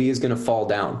that SOB is going to fall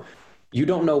down. You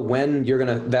don't know when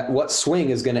what swing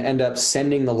is going to end up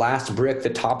sending the last brick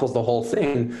that topples the whole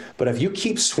thing. But if you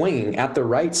keep swinging at the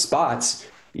right spots,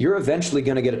 you're eventually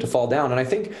going to get it to fall down. And I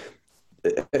think,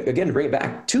 again, to bring it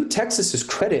back to Texas's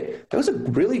credit, that was a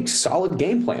really solid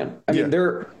game plan. I mean,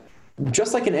 they're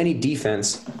just like in any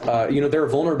defense, you know, there are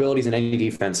vulnerabilities in any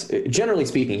defense. Generally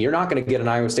speaking, you're not going to get an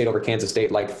Iowa State over Kansas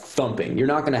State like thumping. You're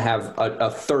not going to have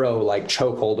a thorough like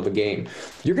chokehold of a game.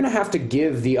 You're going to have to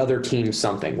give the other team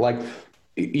something. Like,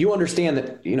 you understand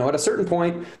that, you know, at a certain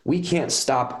point, we can't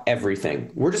stop everything.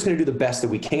 We're just going to do the best that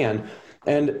we can.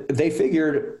 And they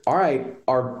figured, all right,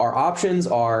 our options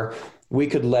are, we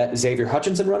could let Xavier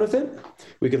Hutchinson run with it,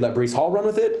 we could let Breece Hall run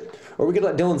with it, or we could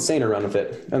let Dylan Sainer run with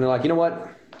it. And they're like, you know what?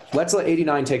 Let's let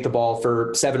 89 take the ball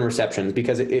for 7 receptions,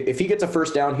 because if he gets a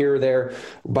first down here or there,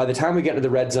 by the time we get into the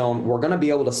red zone, we're going to be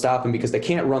able to stop him because they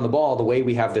can't run the ball the way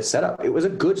we have this set up. It was a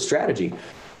good strategy.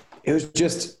 It was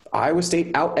just Iowa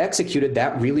State out-executed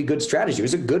that really good strategy. It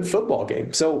was a good football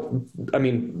game. So, I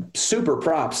mean, super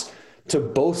props to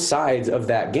both sides of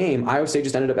that game. Iowa State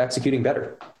just ended up executing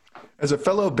better. As a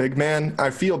fellow big man, I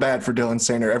feel bad for Dylan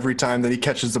Sainer every time that he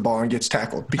catches the ball and gets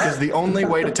tackled, because the only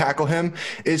way to tackle him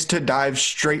is to dive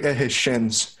straight at his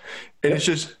shins. And it's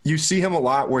just, you see him a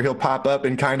lot where he'll pop up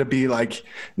and kind of be like,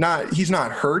 he's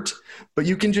not hurt, but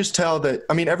you can just tell that,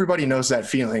 I mean, everybody knows that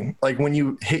feeling. Like when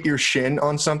you hit your shin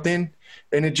on something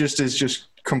and it just is just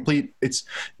complete. It's,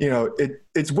 you know,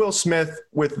 it's Will Smith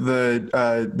with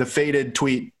the faded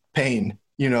tweet pain.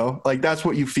 You know, like that's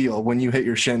what you feel when you hit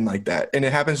your shin like that. And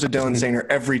it happens to Dylan Sainer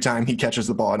every time he catches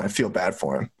the ball, and I feel bad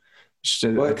for him.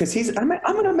 Well, because I'm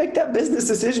going to make that business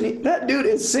decision. That dude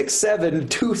is 6'7",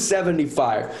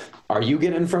 275. Are you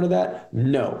getting in front of that?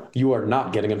 No, you are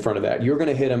not getting in front of that. You're going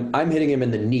to hit him. I'm hitting him in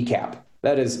the kneecap.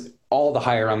 That is all the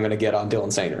higher I'm going to get on Dylan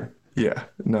Sainer. Yeah,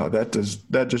 no, that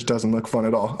just doesn't look fun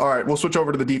at all. All right, we'll switch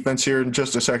over to the defense here in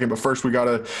just a second, but first we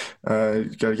gotta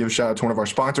give a shout out to one of our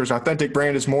sponsors. Authentic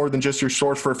Brand is more than just your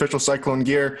source for official Cyclone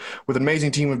gear. With an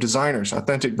amazing team of designers,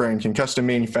 Authentic Brand can custom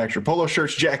manufacture polo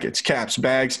shirts, jackets, caps,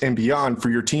 bags, and beyond for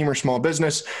your team or small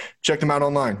business. Check them out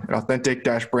online at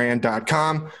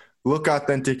authentic-brand.com. Look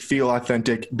authentic, feel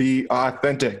authentic, be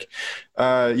authentic.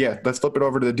 Yeah, let's flip it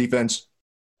over to the defense.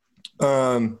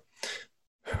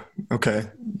 Okay,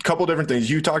 a couple different things.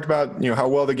 You talked about, how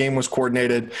well the game was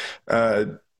coordinated.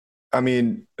 I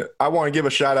mean, I want to give a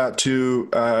shout out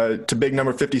to big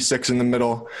number 56 in the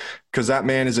middle, because that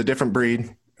man is a different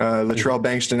breed. Latrell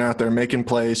Bankston out there making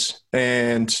plays.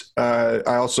 And I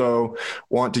also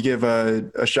want to give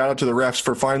a shout out to the refs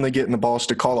for finally getting the balls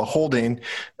to call a holding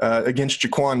against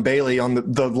Jaquan Bailey on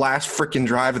the last freaking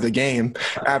drive of the game,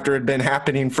 after it had been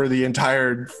happening for the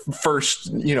entire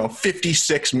first,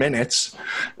 56 minutes.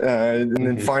 And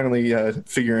then finally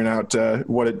figuring out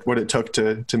what it took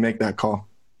to make that call.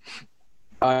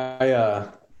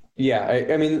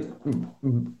 I mean,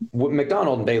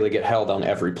 McDonald and Bailey get held on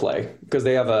every play because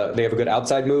they have a good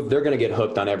outside move. They're going to get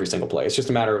hooked on every single play. It's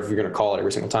just a matter of if you're going to call it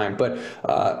every single time. But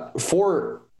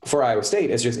for Iowa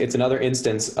State, it's another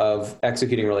instance of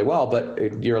executing really well.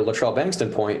 But your Latrell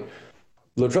Bankston point,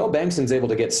 Latrell Bankston's able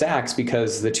to get sacks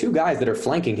because the two guys that are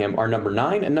flanking him are number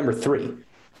 9 and number 3,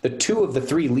 the two of the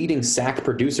 3 leading sack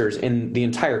producers in the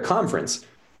entire conference.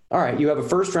 All right, you have a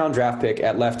first-round draft pick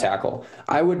at left tackle.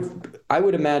 I would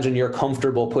imagine you're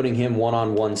comfortable putting him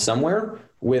one-on-one somewhere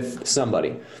with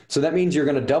somebody. So that means you're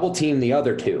going to double team the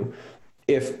other two.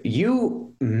 If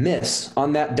you miss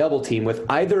on that double team with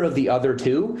either of the other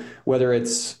two, whether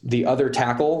it's the other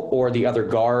tackle or the other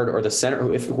guard or the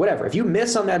center, if you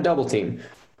miss on that double team,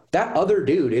 that other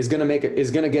dude is going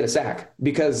to get a sack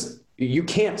because you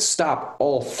can't stop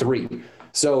all 3.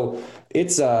 So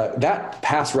it's that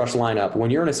pass rush lineup,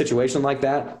 when you're in a situation like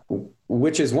that,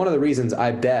 which is one of the reasons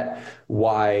I bet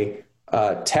why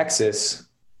Texas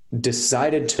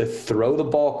decided to throw the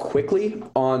ball quickly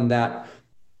on that.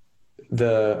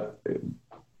 The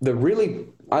really,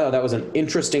 I thought that was an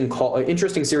interesting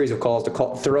series of calls to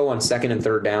throw on 2nd and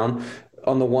 3rd down,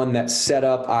 on the one that set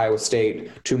up Iowa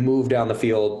State to move down the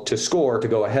field to score, to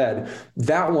go ahead.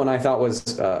 That one I thought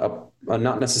was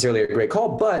not necessarily a great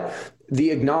call, but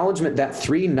the acknowledgement that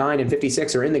 3, 9, and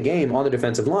 56 are in the game on the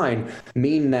defensive line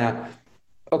mean that,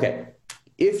 okay,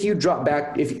 if you drop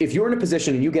back, if you're in a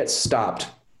position and you get stopped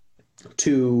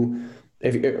on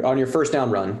your first down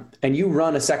run and you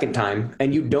run a second time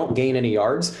and you don't gain any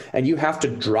yards and you have to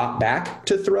drop back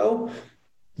to throw,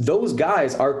 those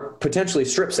guys are potentially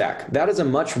strip sack. That is a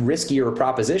much riskier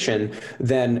proposition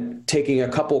than taking a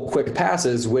couple quick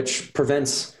passes, which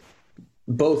prevents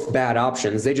both bad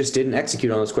options. They just didn't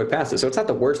execute on those quick passes. So it's not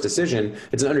the worst decision.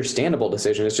 It's an understandable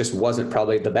decision. It just wasn't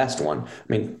probably the best one. I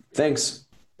mean, thanks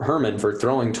Herman for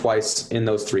throwing twice in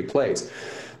those 3 plays.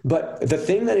 But the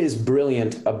thing that is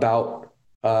brilliant about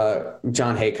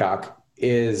John Haycock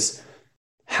is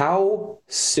how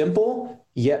simple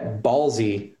yet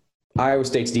ballsy Iowa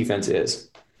State's defense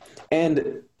is.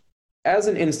 And as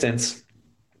an instance,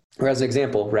 or as an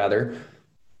example rather,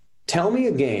 tell me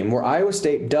a game where Iowa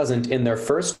State doesn't, in their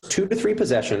first 2 to 3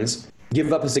 possessions,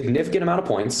 give up a significant amount of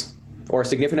points or a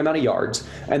significant amount of yards,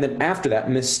 and then after that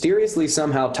mysteriously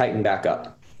somehow tighten back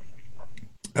up.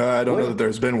 I don't know that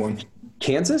there's been one.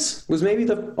 Kansas was maybe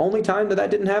the only time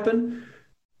that didn't happen.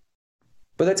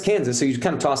 But that's Kansas, so you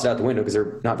kind of toss it out the window because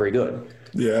they're not very good.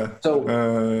 Yeah.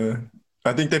 So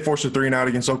I think they forced a 3-and-out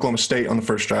against Oklahoma State on the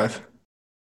first drive.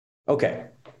 Okay.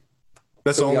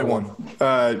 That's the only one.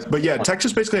 But yeah,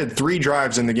 Texas basically had 3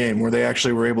 drives in the game where they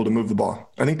actually were able to move the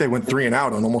ball. I think they went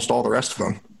 3-and-out on almost all the rest of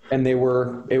them. And it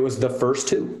was the first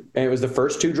 2. And it was the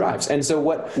first 2 drives. And so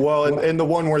what? Well, and the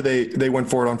one where they went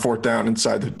for it on 4th down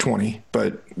inside the 20,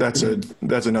 but that's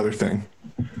another thing.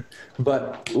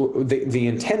 But the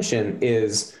intention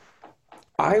is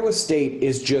Iowa State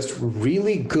is just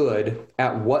really good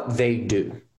at what they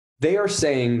do. They are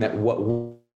saying that what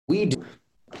we do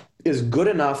is good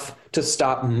enough to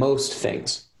stop most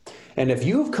things. And if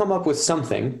you've come up with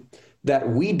something that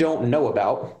we don't know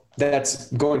about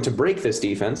that's going to break this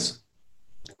defense,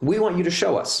 we want you to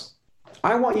show us.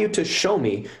 I want you to show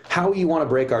me how you want to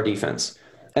break our defense.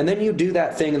 And then you do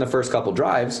that thing in the first couple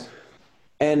drives.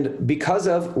 And because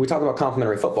we talk about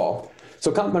complementary football.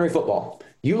 So complementary football,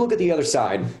 you look at the other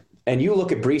side and you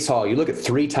look at Breece Hall, you look at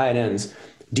 3 tight ends.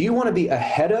 Do you want to be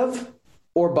ahead of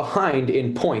or behind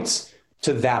in points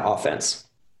to that offense?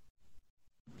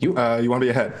 You want to be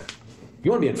ahead.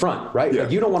 you want to be in front, right? Yeah.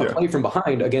 Like you don't want to play from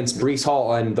behind against Breece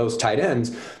Hall and those tight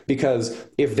ends, because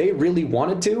if they really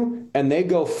wanted to and they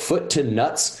go foot to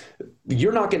nuts,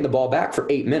 you're not getting the ball back for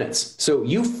 8 minutes. So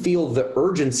you feel the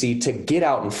urgency to get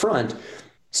out in front.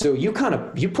 So you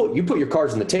put your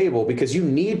cards on the table, because you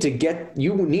need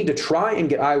to try and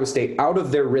get Iowa State out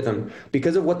of their rhythm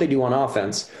because of what they do on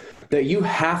offense, that you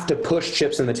have to push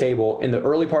chips in the table in the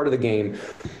early part of the game,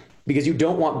 because you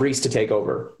don't want Breece to take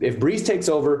over. If Breece takes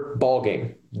over, ball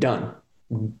game, done.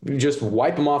 Just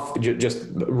wipe them off. Just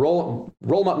roll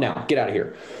them up now. Get out of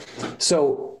here.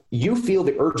 So you feel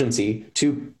the urgency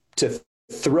to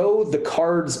throw the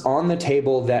cards on the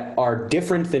table that are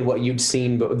different than what you'd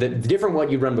seen, but different what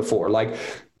you'd run before. Like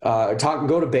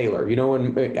go to Baylor.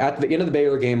 And at the end of the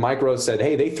Baylor game, Mike Rose said,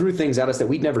 hey, they threw things at us that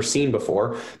we'd never seen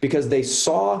before, because they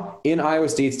saw in Iowa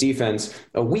State's defense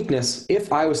a weakness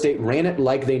if Iowa State ran it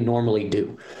like they normally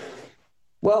do.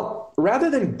 Well, rather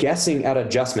than guessing at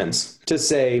adjustments to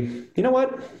say, you know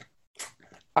what,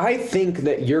 I think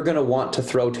that you're going to want to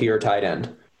throw to your tight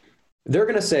end, they're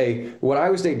going to say, what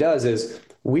Iowa State does is,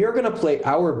 we are going to play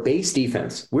our base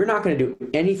defense. We're not going to do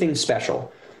anything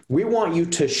special. I want you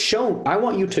to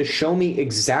show me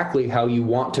exactly how you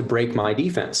want to break my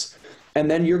defense.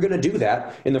 And then you're going to do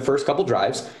that in the first couple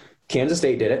drives. Kansas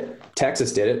State did it.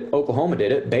 Texas did it. Oklahoma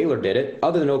did it. Baylor did it.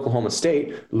 Other than Oklahoma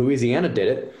State, Louisiana did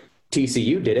it.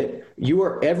 TCU did it.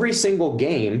 Every single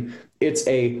game,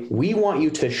 we want you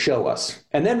to show us.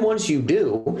 And then once you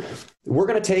do, we're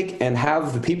going to take and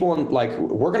have the people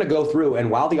we're going to go through, and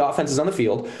while the offense is on the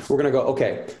field, we're going to go,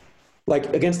 okay,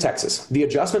 like against Texas, the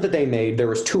adjustment that they made, there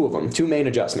was two main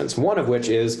adjustments. One of which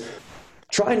is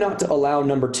try not to allow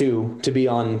number 2 to be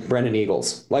on Brennan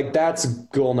Eagles. Like that's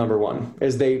goal number 1,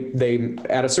 is they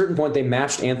at a certain point, they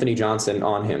matched Anthony Johnson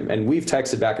on him. And we've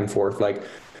texted back and forth. Like,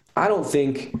 I don't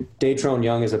think Datrone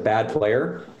Young is a bad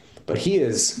player, but he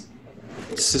is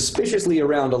suspiciously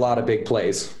around a lot of big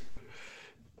plays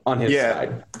on his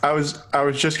side. I was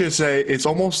just gonna say, it's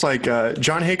almost like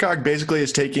John Haycock basically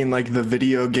is taking like the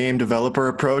video game developer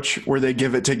approach, where they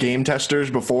give it to game testers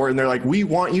before, and they're like, we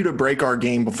want you to break our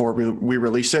game before we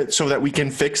release it, so that we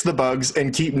can fix the bugs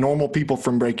and keep normal people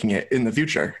from breaking it in the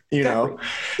future.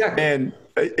 Exactly. And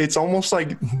it's almost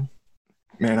like,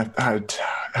 man, how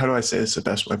do I say this the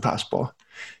best way possible?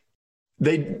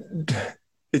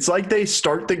 It's like they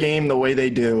start the game the way they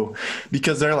do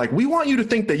because they're like, we want you to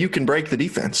think that you can break the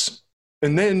defense.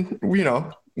 And then, we're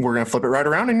going to flip it right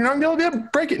around and you're not going to be able to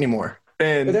break it anymore.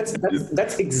 And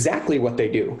that's exactly what they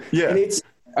do. Yeah.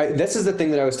 And this is the thing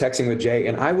that I was texting with Jay,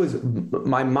 and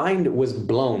my mind was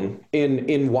blown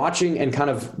in watching and kind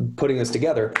of putting this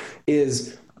together,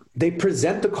 is they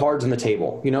present the cards on the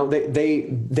table.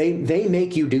 They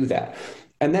make you do that.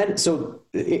 And then,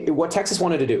 what Texas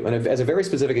wanted to do, and as a very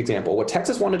specific example, what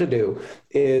Texas wanted to do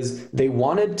is they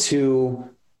wanted to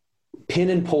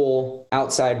pin and pull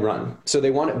outside run. So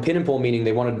they wanted pin and pull, meaning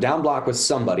they wanted to down block with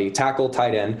somebody, tackle,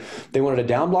 tight end. They wanted to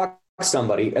down block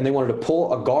somebody, and they wanted to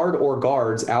pull a guard or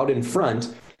guards out in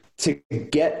front to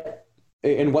get.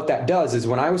 And what that does is,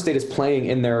 when Iowa State is playing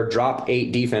in their drop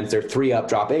 8 defense, their 3-up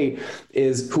drop 8,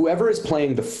 is whoever is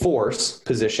playing the force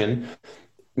position,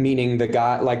 meaning the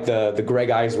guy like the Greg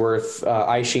Eisworth,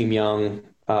 Isheem Young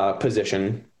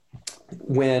position,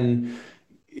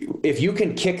 if you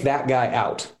can kick that guy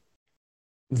out,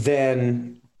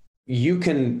 then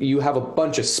you have a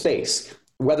bunch of space.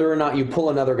 Whether or not you pull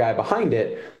another guy behind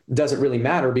it doesn't really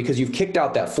matter, because you've kicked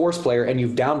out that force player and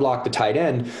you've down blocked the tight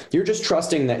end. You're just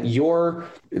trusting that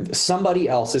somebody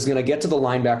else is going to get to the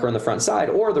linebacker on the front side,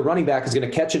 or the running back is going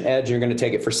to catch an edge and you're going to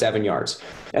take it for 7 yards.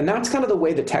 And that's kind of the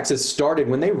way that Texas started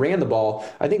when they ran the ball.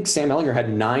 I think Sam Ehlinger had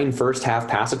 9 first half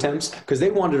pass attempts because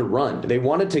they wanted to run. They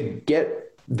wanted to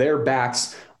get their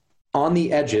backs on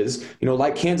the edges,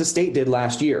 like Kansas State did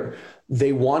last year.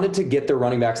 They wanted to get their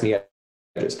running backs in the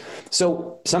edges.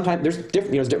 So sometimes there's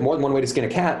different, there's more than one way to skin a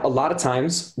cat. A lot of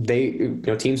times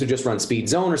teams who just run speed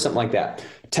zone or something like that.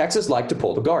 Texas liked to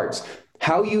pull the guards.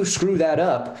 How you screw that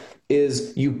up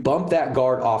is you bump that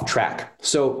guard off track.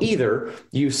 So either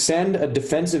you send a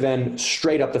defensive end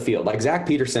straight up the field, like Zach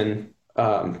Peterson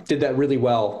did that really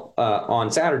well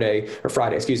on Friday,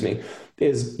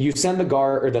 is you send the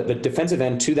guard or the defensive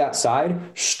end to that side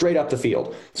straight up the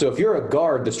field. So if you're a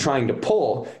guard that's trying to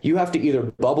pull, you have to either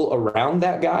bubble around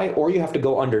that guy or you have to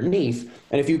go underneath.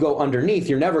 And if you go underneath,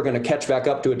 you're never going to catch back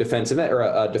up to a defensive end or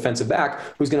a defensive back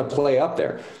who's going to play up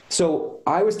there. So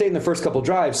Iowa State in the first couple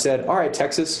drives said, all right,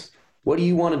 Texas, what do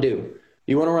you want to do?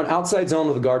 You want to run outside zone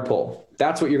with a guard pull.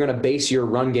 That's what you're going to base your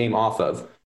run game off of.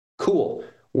 Cool.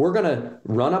 We're going to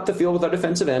run up the field with our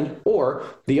defensive end, or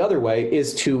the other way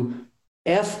is to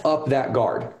F up that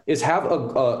guard, is have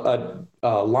a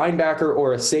linebacker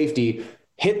or a safety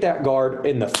hit that guard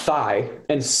in the thigh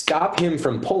and stop him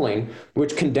from pulling,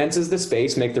 which condenses the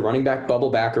space, make the running back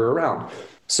bubble back or around.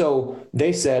 So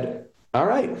they said, all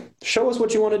right, show us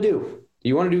what you want to do.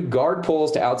 You want to do guard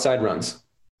pulls to outside runs.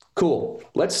 Cool.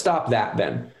 Let's stop that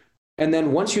then. And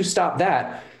then once you stop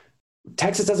that,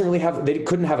 Texas doesn't really have, they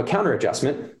couldn't have a counter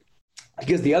adjustment,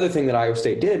 because the other thing that Iowa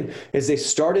State did is they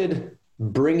started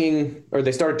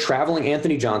traveling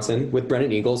Anthony Johnson with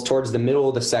Brennan Eagles towards the middle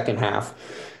of the second half.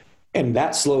 And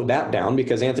that slowed that down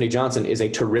because Anthony Johnson is a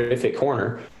terrific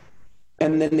corner.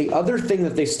 And then the other thing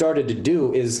that they started to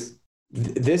do is,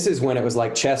 this is when it was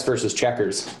like chess versus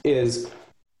checkers, is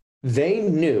they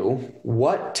knew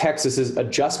what Texas's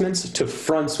adjustments to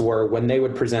fronts were when they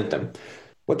would present them.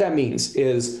 What that means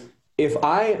is, if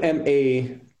I am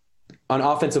an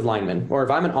offensive lineman, or if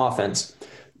I'm an offense,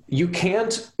 you can,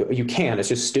 it's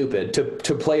just stupid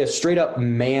to play a straight up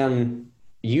man.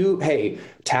 Hey,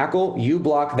 tackle, you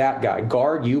block that guy.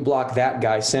 Guard, you block that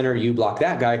guy. Center, you block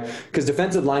that guy, because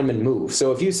defensive linemen move.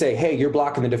 So if you say, hey, you're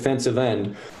blocking the defensive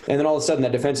end, and then all of a sudden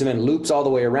that defensive end loops all the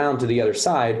way around to the other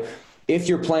side, if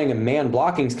you're playing a man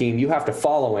blocking scheme, you have to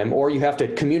follow him, or you have to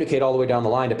communicate all the way down the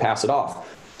line to pass it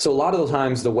off. So a lot of the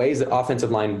times, the ways that offensive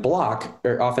linemen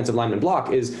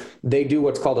block is they do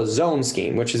what's called a zone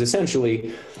scheme, which is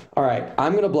essentially, all right,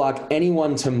 I'm going to block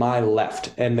anyone to my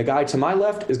left, and the guy to my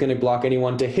left is going to block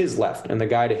anyone to his left, and the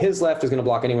guy to his left is going to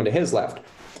block anyone to his left.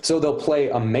 So they'll play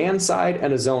a man side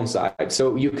and a zone side.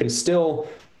 So you can still,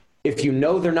 if you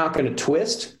know they're not going to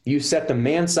twist, you set the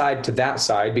man side to that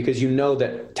side, because you know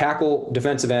that tackle,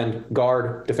 defensive end,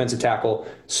 guard, defensive tackle,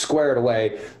 square it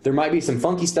away. There might be some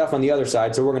funky stuff on the other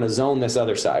side, so we're going to zone this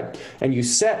other side. And you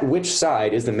set which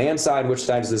side is the man side, which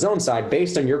side is the zone side,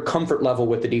 based on your comfort level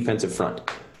with the defensive front.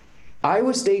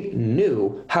 Iowa State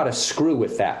knew how to screw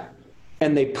with that.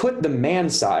 And they put the man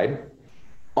side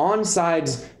on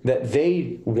sides that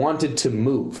they wanted to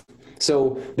move.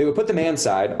 So they would put the man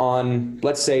side on,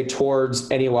 let's say, towards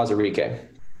Eni Wazirike.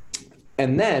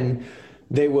 And then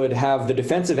they would have the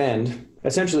defensive end,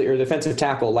 essentially, or defensive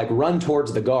tackle, like run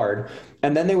towards the guard.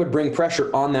 And then they would bring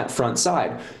pressure on that front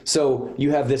side. So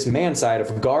you have this man side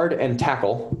of guard and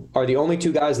tackle are the only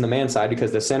two guys in the man side,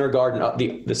 because the center guard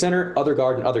and the center, other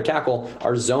guard, and other tackle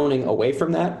are zoning away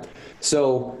from that.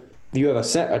 So you have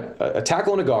a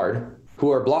tackle and a guard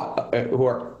who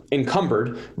are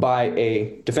encumbered by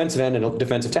a defensive end and a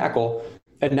defensive tackle,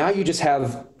 and now you just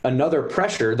have another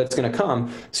pressure that's going to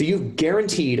come. So you've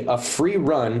guaranteed a free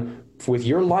run with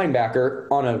your linebacker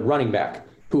on a running back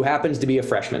who happens to be a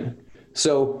freshman.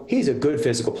 So he's a good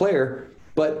physical player,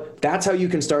 but that's how you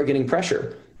can start getting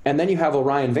pressure. And then you have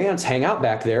Orion Vance hang out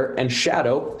back there and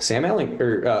shadow Sam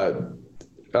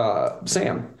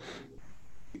Sam.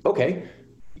 Okay.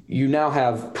 You now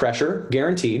have pressure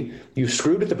guaranteed. You've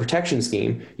screwed with the protection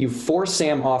scheme. You've forced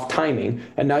Sam off timing,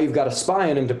 and now you've got a spy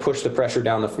on him to push the pressure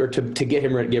down to get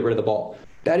him to get rid of the ball.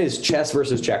 That is chess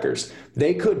versus checkers.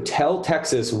 They could tell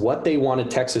Texas what they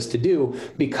wanted Texas to do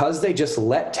because they just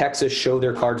let Texas show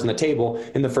their cards on the table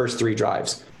in the first three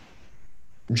drives.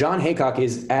 John Haycock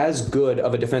is as good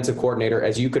of a defensive coordinator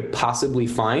as you could possibly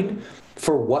find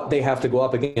for what they have to go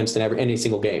up against in any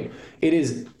single game. It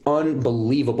is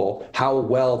unbelievable how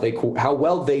well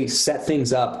they set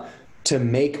things up to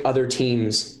make other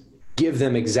teams give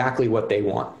them exactly what they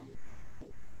want.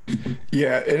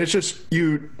 Yeah, and it's just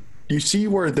you see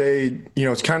where they,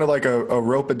 it's kind of like a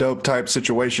rope-a-dope type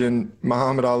situation,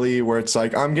 Muhammad Ali, where it's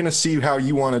like, I'm going to see how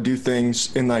you want to do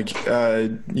things. And like,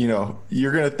 you're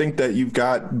going to think that you've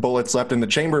got bullets left in the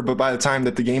chamber, but by the time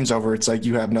that the game's over, it's like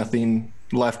you have nothing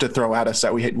left to throw at us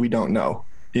that we don't know,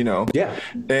 Yeah.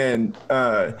 And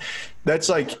that's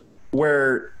like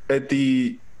where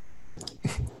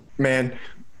man,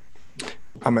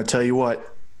 I'm going to tell you what.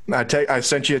 I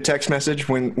sent you a text message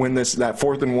when that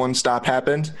 4th and 1 stop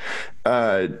happened,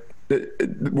 right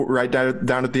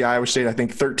down at the Iowa State, I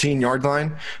think 13-yard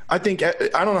line. I don't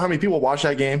know how many people watched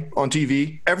that game on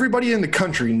TV. Everybody in the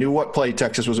country knew what play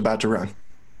Texas was about to run.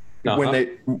 Uh-huh.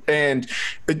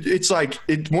 It's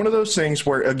one of those things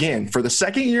where, again, for the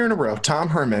second year in a row, Tom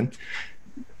Herman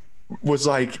was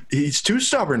like, he's too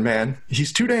stubborn, man.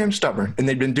 He's too damn stubborn. And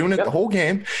they've been doing it the whole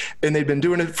game, and they've been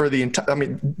doing it for the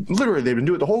entire, literally they've been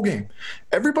doing it the whole game.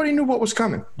 Everybody knew what was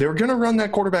coming. They were going to run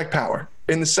that quarterback power.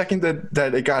 In the second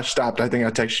that it got stopped, I think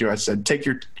I texted you, I said, take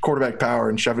your quarterback power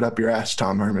and shove it up your ass,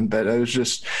 Tom Herman. But it was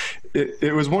just,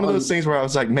 it was one of those things where I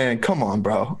was like, man, come on,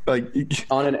 bro. Like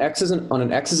on an X's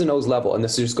and O's level. And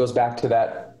this just goes back to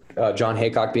that, John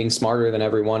Haycock being smarter than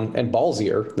everyone and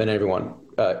ballsier than everyone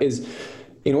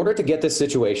in order to get this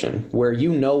situation where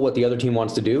you know what the other team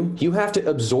wants to do, you have to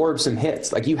absorb some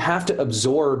hits. Like, you have to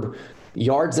absorb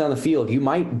yards down the field. You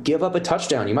might give up a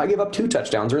touchdown. You might give up 2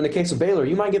 touchdowns. Or in the case of Baylor,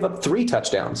 you might give up 3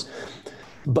 touchdowns.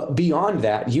 But beyond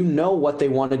that, you know what they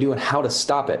want to do and how to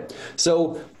stop it.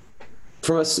 So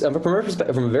from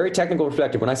a very technical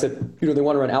perspective, when I said, they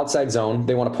want to run outside zone,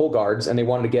 they want to pull guards, and they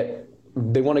want to get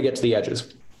to the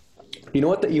edges. You know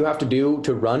what that you have to do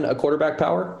to run a quarterback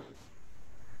power?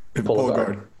 Pull a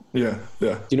guard. Yeah.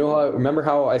 Do you know remember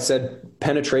how I said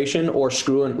penetration or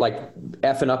screwing, like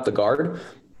effing up the guard?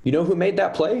 You know who made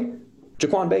that play?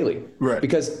 Jaquan Bailey. Right.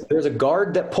 Because there's a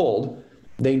guard that pulled.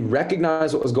 They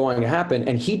recognized what was going to happen,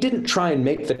 and he didn't try and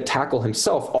make the tackle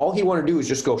himself. All he wanted to do is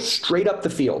just go straight up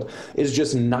the field, is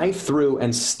just knife through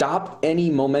and stop any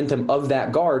momentum of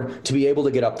that guard to be able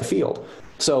to get up the field.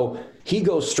 So he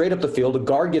goes straight up the field, the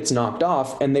guard gets knocked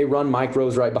off, and they run Mike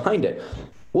Rose right behind it.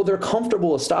 Well, they're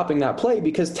comfortable with stopping that play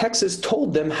because Texas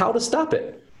told them how to stop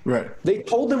it. Right. They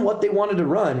told them what they wanted to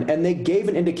run, and they gave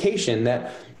an indication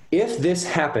that if this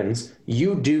happens,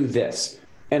 you do this.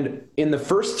 And in the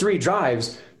first 3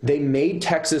 drives, they made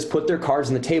Texas put their cards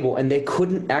on the table, and they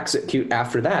couldn't execute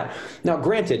after that. Now,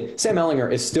 granted, Sam Ehlinger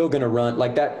is still going to run,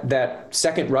 like that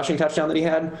second rushing touchdown that he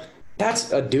had,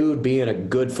 that's a dude being a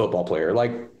good football player.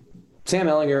 Like, Sam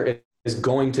Ehlinger is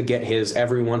going to get his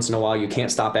every once in a while. You can't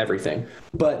stop everything.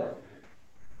 But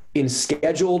in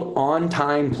scheduled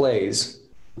on-time plays,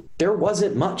 there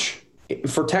wasn't much.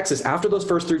 For Texas, after those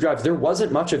first 3 drives, there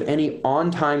wasn't much of any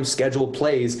on-time scheduled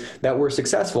plays that were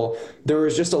successful. There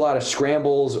was just a lot of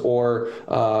scrambles or,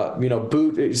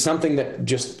 something that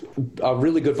just a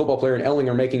really good football player in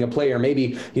Ehlinger making a play, or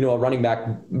maybe, a running back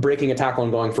breaking a tackle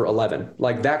and going for 11,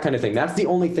 like that kind of thing. That's the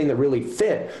only thing that really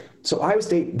fit. So Iowa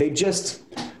State, they just,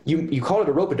 you call it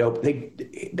a rope-a-dope.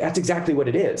 That's exactly what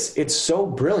it is. It's so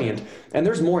brilliant. And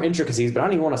there's more intricacies, but I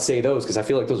don't even want to say those because I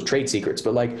feel like those are trade secrets.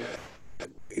 But like,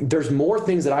 there's more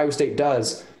things that Iowa State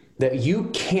does that you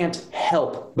can't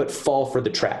help but fall for the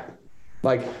trap.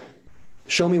 Like,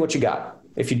 show me what you got.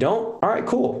 If you don't, all right,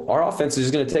 cool. Our offense is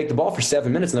going to take the ball for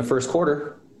 7 minutes in the first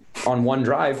quarter on one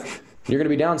drive. You're going to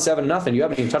be down 7-0. You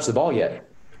haven't even touched the ball yet.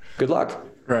 Good luck.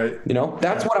 Right.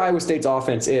 That's what Iowa State's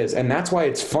offense is, and that's why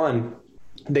it's fun.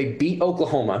 They beat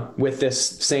Oklahoma with this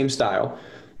same style.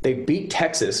 They beat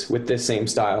Texas with this same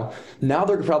style. Now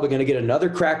they're probably going to get another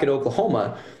crack at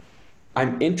Oklahoma.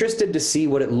 I'm interested to see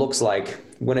what it looks like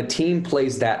when a team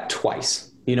plays that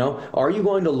twice. Are you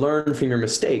going to learn from your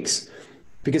mistakes?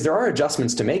 Because there are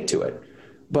adjustments to make to it.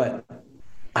 But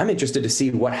I'm interested to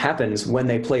see what happens when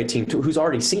they play a team who's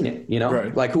already seen it,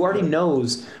 Right. Like, who already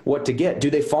knows what to get. Do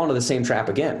they fall into the same trap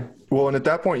again? Well, and at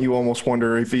that point, you almost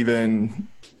wonder if even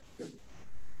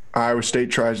Iowa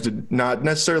State tries to not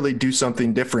necessarily do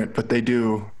something different, but they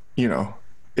do,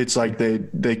 it's like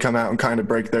they come out and kind of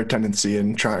break their tendency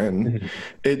and try and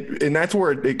and that's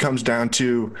where it comes down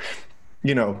to,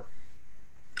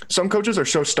 some coaches are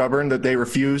so stubborn that they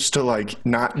refuse to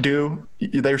not do.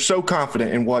 They're so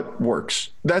confident in what works.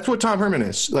 That's what Tom Herman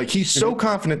is. Like, he's so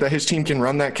confident that his team can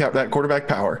run that quarterback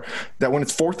power that when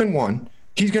it's 4th and 1,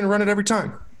 he's going to run it every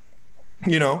time.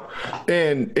 And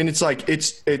it's like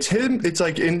it's him. It's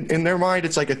like in their mind,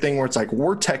 it's like a thing where it's like,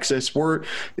 we're Texas.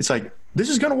 It's like, this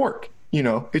is going to work.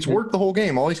 It's worked the whole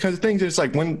game, all these kinds of things. And it's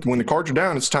like when the cards are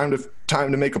down, it's time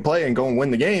to make a play and go and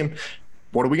win the game.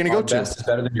 What are we going to go to? Our best is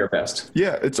better than your best.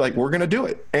 Yeah, it's like, we're going to do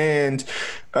it. And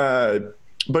but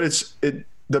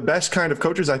the best kind of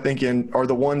coaches, I think, are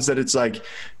the ones that it's like,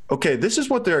 okay, this is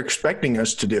what they're expecting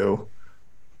us to do.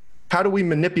 How do we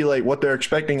manipulate what they're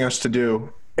expecting us to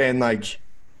do and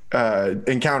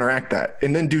and counteract that,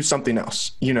 and then do something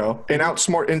else, and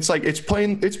outsmart. And it's like, it's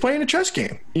playing a chess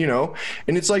game,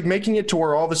 and it's like making it to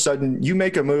where all of a sudden you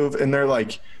make a move and they're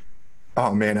like,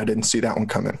 oh man, I didn't see that one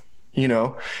coming.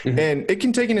 And it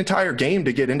can take an entire game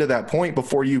to get into that point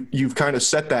before you've kind of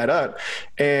set that up.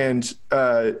 And,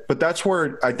 but that's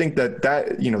where I think that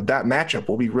matchup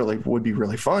would be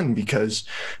really fun because,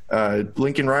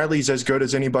 Lincoln Riley's as good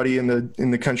as anybody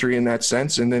in the country in that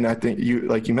sense. And then I think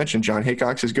like you mentioned, John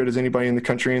Haycock's as good as anybody in the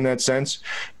country in that sense.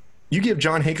 You give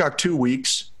John Haycock 2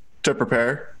 weeks to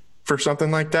prepare for something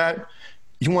like that.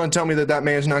 You want to tell me that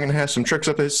man's not going to have some tricks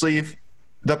up his sleeve?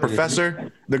 The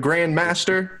professor, the grand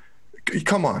master.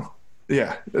 Come on.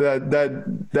 Yeah,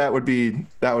 that would be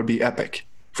epic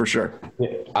for sure.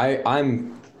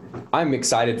 I'm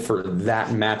excited for that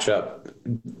matchup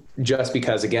just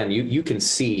because, again, you can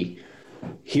see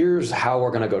here's how we're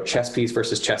going to go chess piece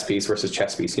versus chess piece versus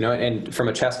chess piece, and from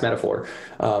a chess metaphor,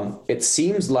 it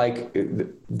seems like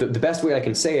the best way I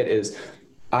can say it is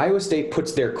Iowa State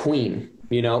puts their queen,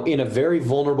 in a very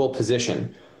vulnerable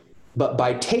position. But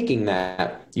by taking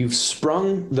that, you've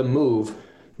sprung the move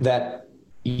that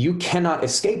you cannot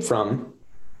escape from,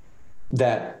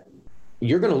 that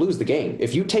you're going to lose the game.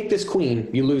 If you take this queen,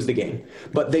 you lose the game.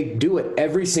 But they do it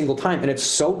every single time, and it's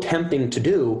so tempting to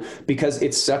do because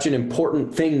it's such an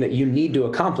important thing that you need to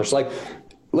accomplish. Like,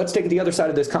 let's take the other side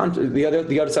of this the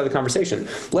other side of the conversation.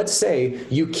 Let's say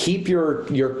you keep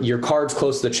your cards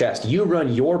close to the chest. You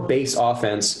run your base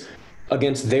offense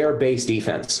against their base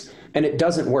defense, and it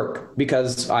doesn't work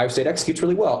because Iowa State executes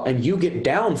really well, and you get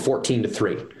down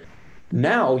 14-3.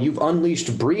 Now you've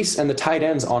unleashed Brees and the tight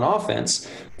ends on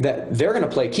offense that they're going to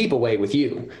play keep away with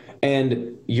you,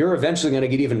 and you're eventually going to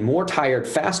get even more tired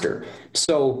faster.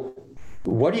 So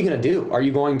what are you going to do? Are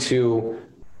you going to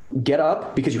get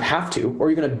up because you have to, or are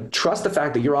you going to trust the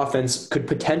fact that your offense could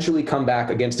potentially come back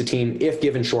against a team if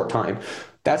given short time?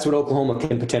 That's what Oklahoma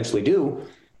can potentially do.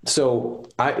 So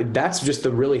that's just the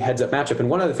really heads up matchup.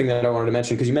 And one other thing that I wanted to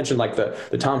mention, because you mentioned like the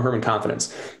Tom Herman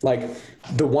confidence, like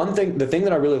the thing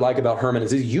that I really like about Herman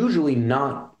is he's usually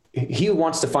not, he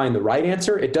wants to find the right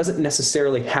answer. It doesn't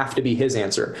necessarily have to be his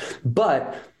answer,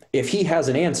 but if he has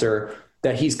an answer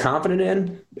that he's confident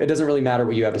in, it doesn't really matter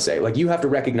what you have to say. Like, you have to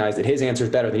recognize that his answer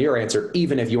is better than your answer,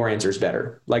 even if your answer is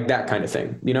better, like that kind of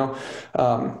thing, you know?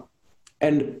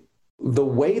 And the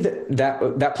way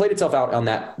that played itself out on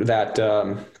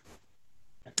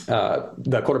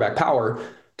the quarterback power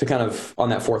to kind of on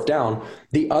that fourth down.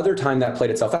 The other time that played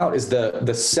itself out is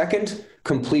the second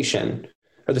completion,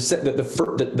 or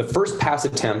the first pass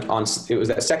attempt on, it was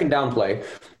that second down play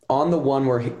on the one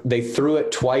where they threw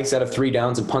it twice out of 3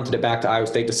 downs and punted it back to Iowa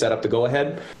State to set up the go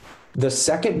ahead. The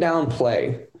second down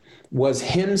play was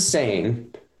him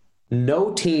saying,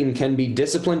 no team can be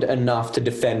disciplined enough to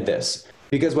defend this.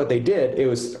 Because what they did, it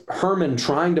was Herman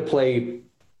trying to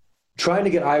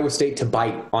get Iowa State to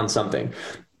bite on something.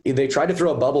 They tried to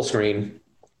throw a bubble screen,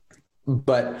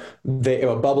 but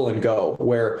a bubble and go,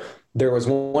 where there was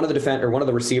one of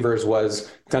the receivers was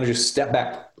kind of just step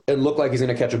back and look like he's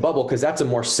going to catch a bubble, because that's a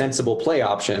more sensible play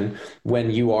option when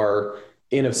you are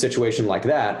in a situation like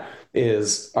that.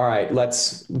 Is, all right,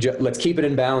 let's keep it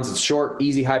in bounds. It's short,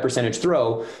 easy, high percentage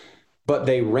throw. But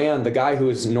they ran, the guy who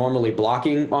is normally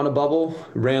blocking on a bubble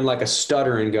ran like a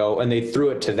stutter and go, and they threw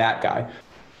it to that guy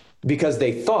because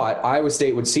they thought Iowa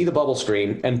State would see the bubble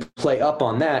screen and play up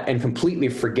on that and completely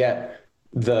forget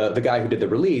the guy who did the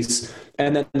release.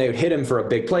 And then they would hit him for a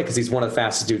big play because he's one of the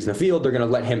fastest dudes in the field. They're going to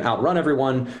let him outrun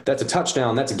everyone. That's a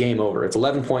touchdown. That's a game over. It's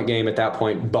 11-point game at that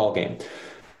point, ball game.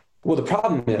 Well, the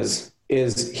problem is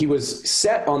he was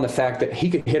set on the fact that he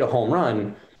could hit a home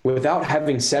run without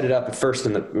having set it up in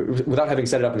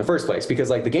the first place, because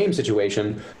like the game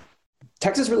situation,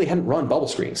 Texas really hadn't run bubble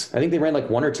screens. I think they ran like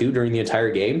 1 or 2 during the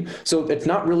entire game. So it's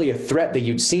not really a threat that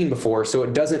you'd seen before. So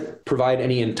it doesn't provide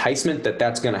any enticement that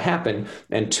that's going to happen.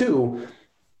 And 2,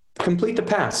 complete the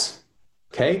pass.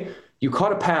 Okay. You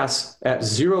caught a pass at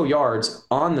 0 yards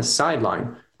on the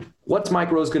sideline. What's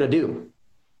Mike Rose going to do?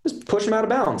 Just push him out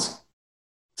of bounds.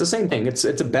 It's the same thing. It's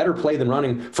a better play than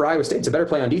running for Iowa State. It's a better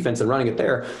play on defense than running it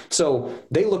there. So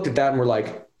they looked at that and were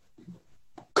like,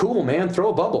 cool, man, throw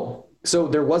a bubble. So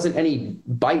there wasn't any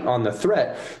bite on the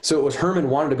threat. So it was Herman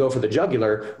wanted to go for the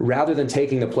jugular rather than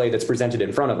taking the play that's presented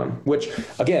in front of him, which,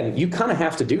 again, you kind of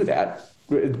have to do that.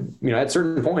 You know, at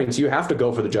certain points, you have to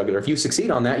go for the jugular. If you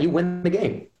succeed on that, you win the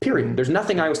game, period. There's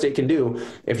nothing Iowa State can do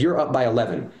if you're up by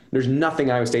 11. There's nothing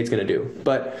Iowa State's going to do.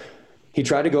 But he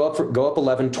tried to go up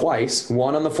 11 twice,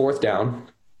 one on the fourth down,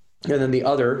 and then the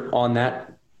other on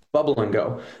that bubble and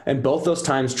go. And both those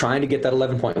times trying to get that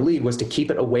 11-point lead was to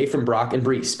keep it away from Brock and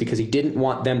Brees because he didn't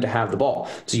want them to have the ball.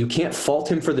 So you can't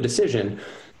fault him for the decision,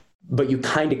 but you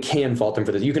kind of can fault him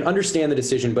for this. You can understand the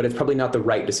decision, but it's probably not the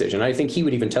right decision. I think he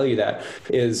would even tell you that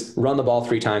is run the ball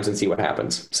 3 times and see what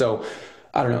happens. So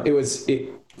I don't know. It was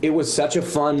just such a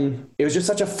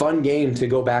fun game to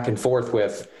go back and forth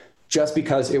with, just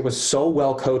because it was so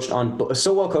well coached and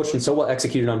so well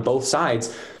executed on both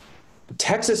sides.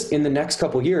 Texas in the next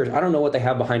couple of years, I don't know what they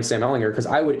have behind Sam Ehlinger, because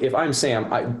if I'm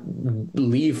Sam, I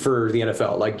leave for the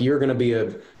NFL. Like, you're going to be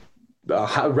a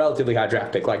relatively high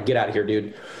draft pick. Like, get out of here,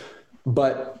 dude.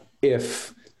 But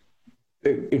if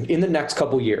in the next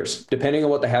couple of years, depending on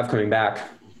what they have coming back,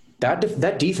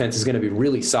 that defense is going to be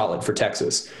really solid for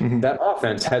Texas. Mm-hmm. That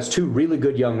offense has 2 really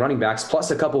good young running backs,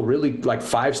 plus a couple really like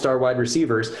 5-star wide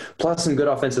receivers, plus some good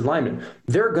offensive linemen.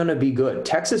 They're going to be good.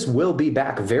 Texas will be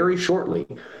back very shortly.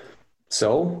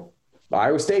 So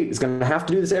Iowa State is going to have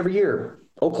to do this every year.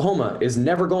 Oklahoma is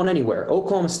never going anywhere.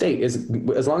 Oklahoma State is,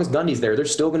 as long as Gundy's there, they're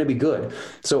still going to be good.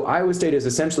 So Iowa State is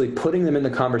essentially putting them in the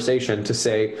conversation to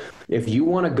say, if you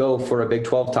want to go for a Big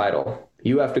 12 title,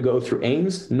 You have to go through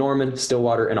Ames, Norman,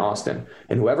 Stillwater, and Austin.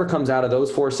 And whoever comes out of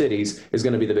those 4 cities is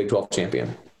going to be the Big 12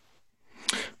 champion.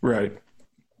 Right.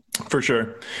 For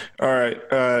sure. All right.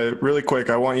 Really quick,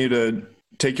 I want you to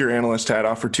take your analyst hat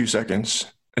off for 2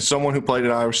 seconds. As someone who played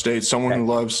at Iowa State, someone who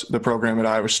loves the program at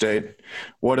Iowa State,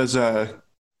 what's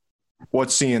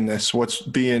seeing this? What's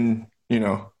being,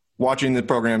 watching the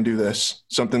program do this?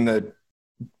 Something that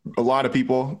a lot of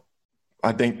people,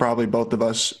 I think probably both of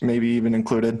us, maybe even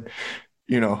included,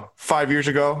 5 years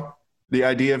ago, the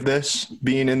idea of this,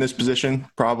 being in this position,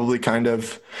 probably kind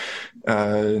of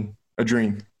a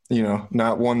dream,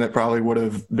 not one that probably would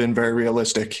have been very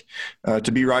realistic.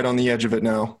 To be right on the edge of it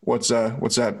now, what's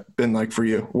that been like for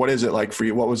you? What is it like for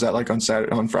you? What was that like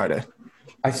on Friday?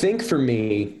 I think for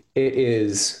me, it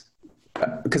is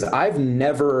because I've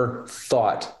never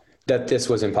thought that this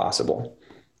was impossible.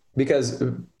 Because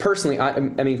personally, I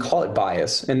mean, call it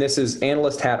bias, and this is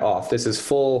analyst hat off. This is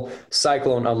full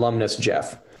Cyclone alumnus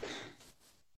Jeff.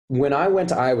 When I went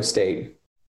to Iowa State,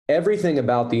 everything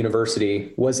about the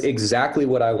university was exactly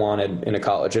what I wanted in a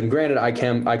college. And granted, I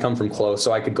come from close,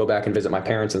 so I could go back and visit my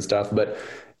parents and stuff, but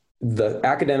the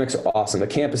academics are awesome. The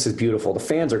campus is beautiful. The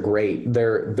fans are great.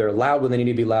 They're loud when they need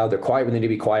to be loud. They're quiet when they need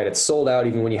to be quiet. It's sold out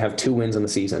even when you have 2 wins in the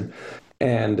season.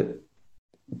 And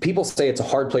people say it's a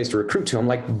hard place to recruit to. I'm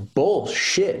like,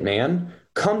 bullshit, man.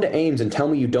 Come to Ames and tell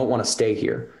me you don't want to stay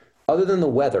here. Other than the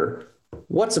weather,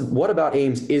 what about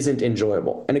Ames isn't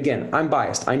enjoyable? And again, I'm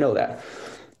biased. I know that.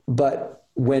 But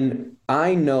when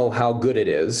I know how good it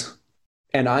is,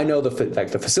 and I know the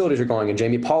facilities are going, and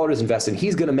Jamie Pollard is invested,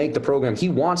 he's going to make the program. He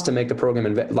wants to make the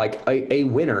program like a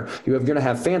winner. You're going to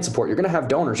have fan support. You're going to have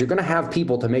donors. You're going to have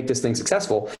people to make this thing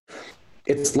successful.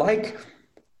 It's like,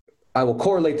 I will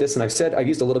correlate this, and I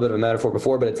used a little bit of a metaphor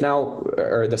before, but it's now,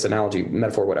 or this analogy,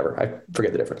 metaphor, whatever. I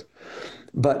forget the difference.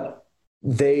 But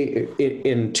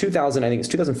in 2000, I think it's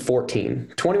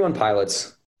 2014, 21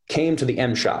 Pilots came to the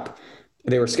M Shop.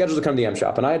 They were scheduled to come to the M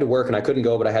Shop, and I had to work, and I couldn't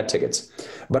go, but I had tickets.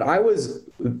 But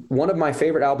one of my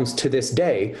favorite albums to this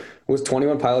day was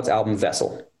 21 Pilots' album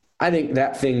Vessel. I think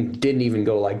that thing didn't even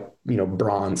go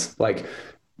bronze, like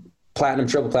platinum,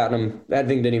 triple platinum. That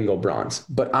thing didn't even go bronze,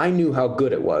 but I knew how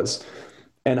good it was.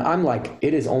 And I'm like,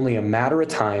 it is only a matter of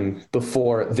time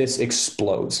before this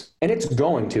explodes. And it's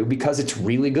going to, because it's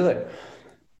really good.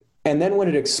 And then when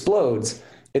it explodes,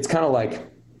 it's kind of like,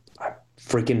 I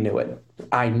freaking knew it.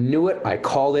 I knew it. I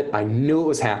called it. I knew it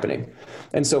was happening.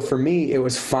 And so for me, it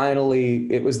was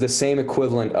the same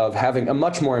equivalent of having a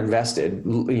much more invested,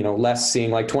 less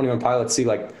seeing like 21 Pilots see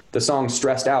like the song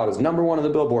Stressed Out is #1 on the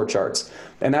Billboard charts.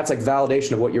 And that's like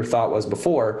validation of what your thought was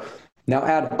before. Now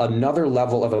add another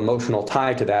level of emotional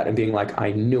tie to that and being like,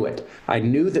 I knew it. I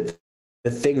knew that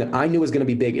the thing that I knew was going to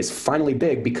be big is finally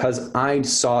big because I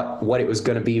saw what it was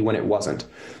going to be when it wasn't.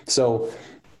 So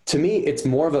to me, it's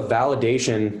more of a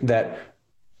validation that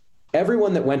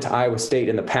everyone that went to Iowa State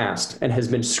in the past and has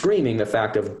been screaming the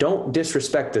fact of don't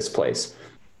disrespect this place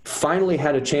finally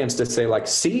had a chance to say like,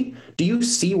 see, do you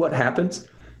see what happens?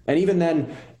 And even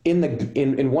then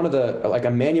in one of the, like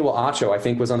Emmanuel Acho, I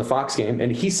think was on the Fox game,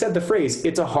 and he said the phrase,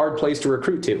 it's a hard place to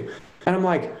recruit to. And I'm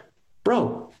like,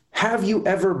 bro, have you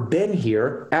ever been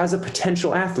here as a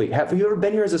potential athlete? Have you ever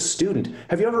been here as a student?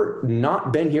 Have you ever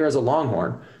not been here as a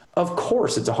Longhorn? Of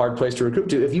course it's a hard place to recruit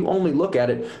to if you only look at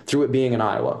it through it being in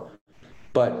Iowa.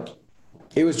 But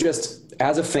it was just,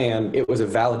 as a fan, it was a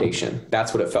validation.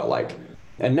 That's what it felt like.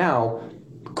 And now,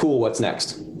 cool, what's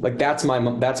next? Like that's my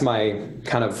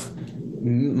kind of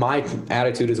my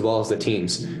attitude as well as the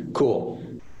team's. Cool.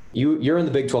 You're in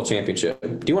the Big 12 championship.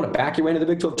 Do you want to back your way into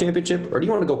the Big 12 championship, or do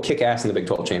you want to go kick ass in the Big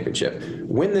 12 championship?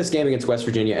 Win this game against West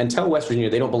Virginia and tell West Virginia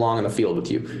they don't belong on the field with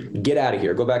you. Get out of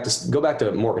here. Go back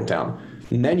to Morgantown.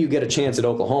 And then you get a chance at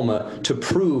Oklahoma to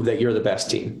prove that you're the best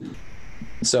team.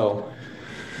 So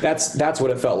that's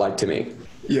what it felt like to me.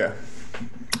 Yeah,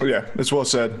 that's well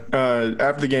said.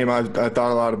 After the game, I thought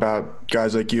a lot about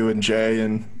guys like you and Jay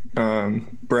and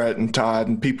Brett and Todd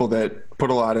and people that put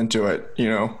a lot into it.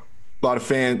 A lot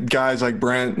of guys like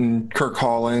Brent and Kirk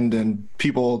Holland and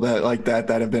people that like that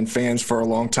have been fans for a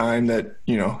long time that,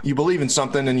 you believe in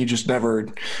something and you just never,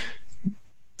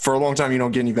 for a long time, you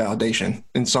don't get any validation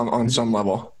on some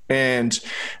level. And,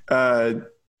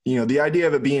 the idea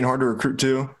of it being hard to recruit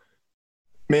to,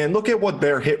 man, look at what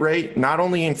their hit rate, not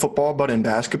only in football, but in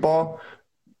basketball.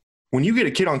 When you get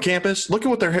a kid on campus, look at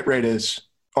what their hit rate is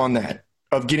on that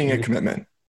of getting a commitment.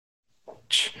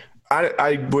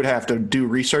 I would have to do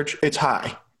research. It's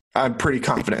high. I'm pretty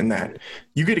confident in that.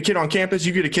 You get a kid on campus,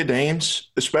 you get a kid to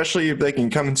Ames, especially if they can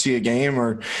come and see a game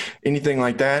or anything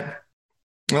like that.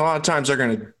 A lot of times they're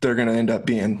gonna end up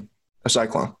being a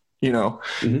Cyclone.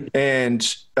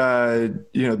 and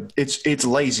it's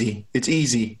lazy. It's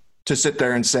easy to sit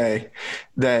there and say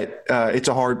that it's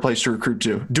a hard place to recruit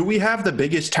to. Do we have the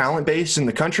biggest talent base in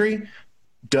the country?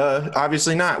 Duh,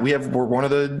 obviously not. We're one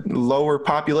of the lower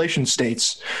population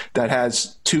states that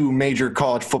has 2 major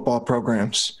college football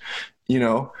programs. Is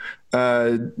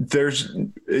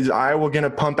Iowa going to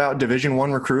pump out Division I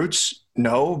recruits?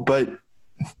 No, but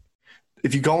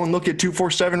if you go and look at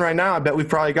 247 right now, I bet we've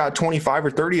probably got 25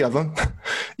 or 30 of them.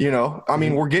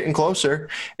 We're getting closer.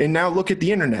 And now look at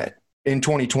the internet in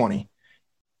 2020.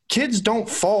 Kids don't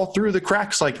fall through the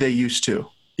cracks like they used to.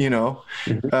 There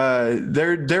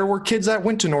were kids that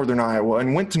went to Northern Iowa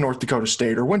and went to North Dakota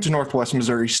State or went to Northwest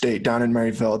Missouri State down in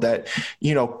Maryville that,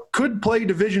 could play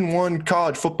Division I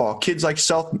college football. Kids like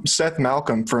Seth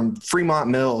Malcolm from Fremont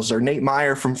Mills or Nate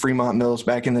Meyer from Fremont Mills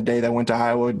back in the day that went to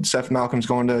Iowa. Seth Malcolm's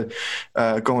going to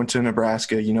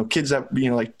Nebraska. Kids that,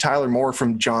 like Tyler Moore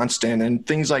from Johnston and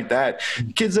things like that.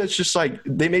 Kids that's just like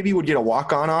they maybe would get a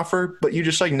walk-on offer, but you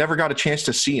just like never got a chance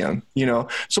to see them.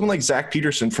 Someone like Zach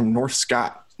Peterson from North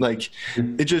Scott. Like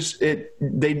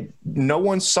no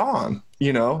one saw him,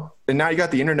 and now you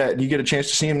got the internet and you get a chance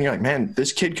to see him and you're like, man,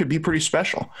 this kid could be pretty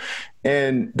special.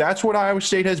 And that's what Iowa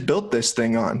State has built this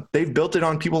thing on. They've built it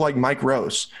on people like Mike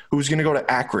Rose, who's going to go to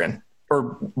Akron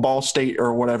or Ball State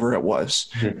or whatever it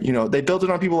was. They built it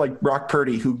on people like Brock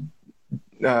Purdy, who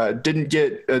didn't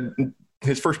get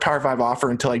his first Power 5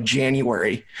 offer until like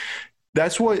January.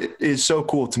 That's what is so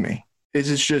cool to me.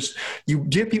 It's just you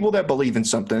get people that believe in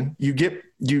something. You get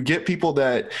people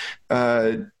that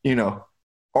are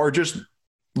just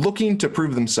looking to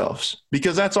prove themselves,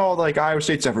 because that's all like Iowa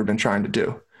State's ever been trying to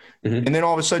do. And then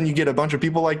all of a sudden you get a bunch of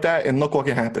people like that, and look what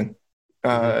can happen.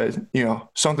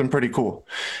 Something pretty cool.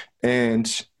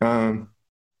 And I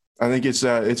think it's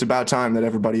about time that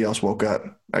everybody else woke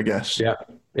up, I guess. Yeah,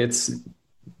 it's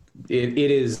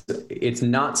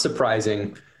not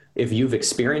surprising if you've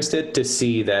experienced it to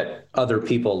see that other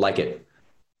people like it.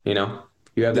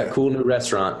 You have that cool new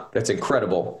restaurant that's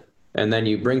incredible, and then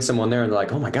you bring someone there and they're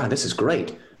like, oh my God, this is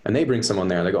great. And they bring someone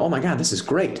there and they go, oh my God, this is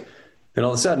great. And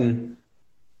all of a sudden,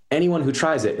 anyone who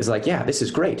tries it is like, yeah, this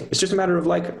is great. It's just a matter of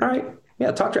like, all right,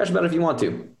 yeah, talk trash about it if you want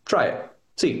to. Try it.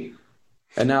 See.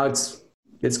 And now it's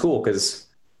cool because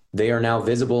they are now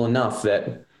visible enough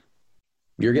that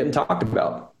you're getting talked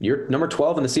about. You're number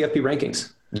 12 in the CFP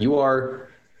rankings. You are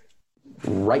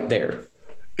right there.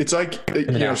 It's like,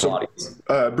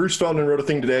 Bruce Feldman wrote a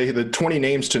thing today, the 20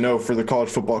 names to know for the college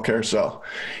football carousel.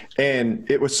 And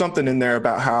it was something in there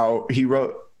about how he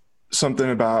wrote something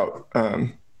about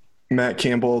Matt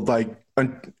Campbell. Like,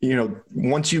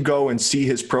 once you go and see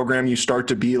his program, you start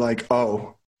to be like,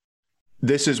 oh,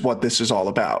 this is what this is all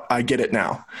about. I get it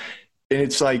now. And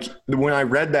it's like, when I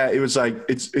read that, it was like,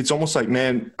 it's almost like,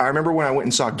 man, I remember when I went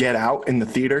and saw Get Out in the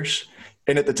theaters.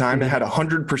 And at the time, it had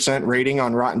 100% rating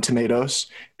on Rotten Tomatoes.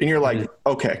 And you're like,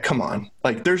 okay, come on.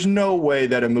 Like, there's no way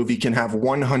that a movie can have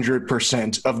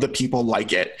 100% of the people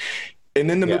like it. And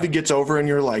then the movie gets over and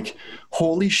you're like,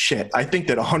 holy shit, I think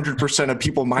that 100% of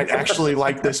people might actually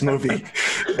like this movie.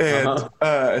 And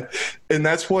and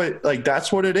that's what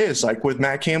it is. Like with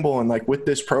Matt Campbell and like with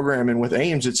this program and with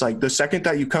Ames, it's like the second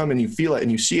that you come and you feel it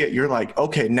and you see it, you're like,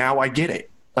 okay, now I get it.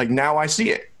 Like now I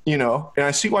see it. And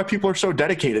I see why people are so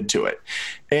dedicated to it.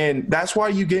 And that's why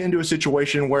you get into a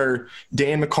situation where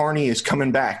Dan McCarney is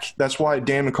coming back. That's why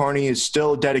Dan McCarney is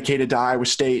still dedicated to Iowa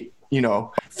State,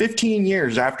 15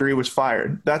 years after he was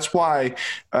fired. That's why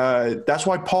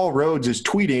Paul Rhodes is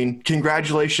tweeting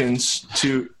congratulations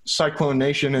to Cyclone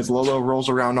Nation as Lolo rolls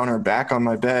around on her back on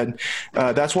my bed.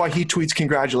 That's why he tweets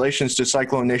congratulations to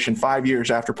Cyclone Nation 5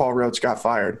 years after Paul Rhodes got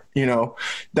fired.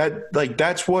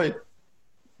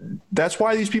 That's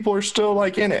why these people are still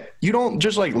like in it. You don't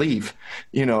just like leave,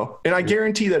 and I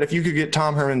guarantee that if you could get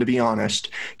Tom Herman to be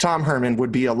honest, Tom Herman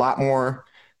would be a lot more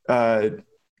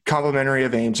complimentary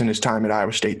of Ames in his time at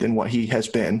Iowa State than what he has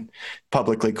been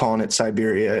publicly calling it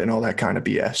Siberia and all that kind of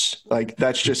BS. Like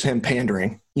that's just him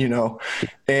pandering, and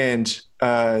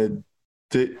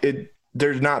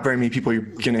there's not very many people you're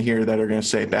going to hear that are going to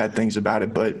say bad things about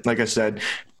it. But like I said,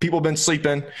 people have been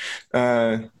sleeping,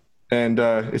 and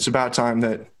it's about time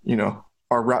that,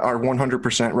 our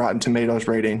 100% Rotten Tomatoes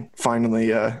rating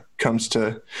finally comes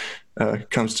to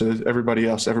everybody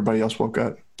else. Everybody else woke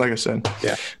up, like I said.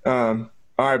 Yeah. All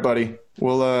right, buddy.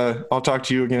 I'll talk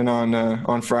to you again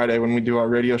on Friday when we do our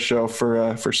radio show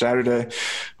for Saturday.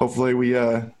 Hopefully we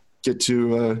get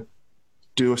to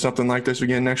do something like this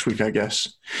again next week, I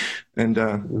guess. And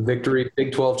victory,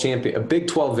 Big 12 champion, a Big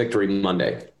 12 victory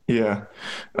Monday. Yeah.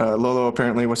 Lolo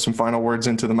apparently with some final words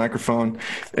into the microphone,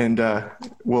 and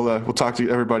we'll talk to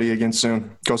everybody again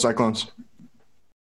soon. Go Cyclones.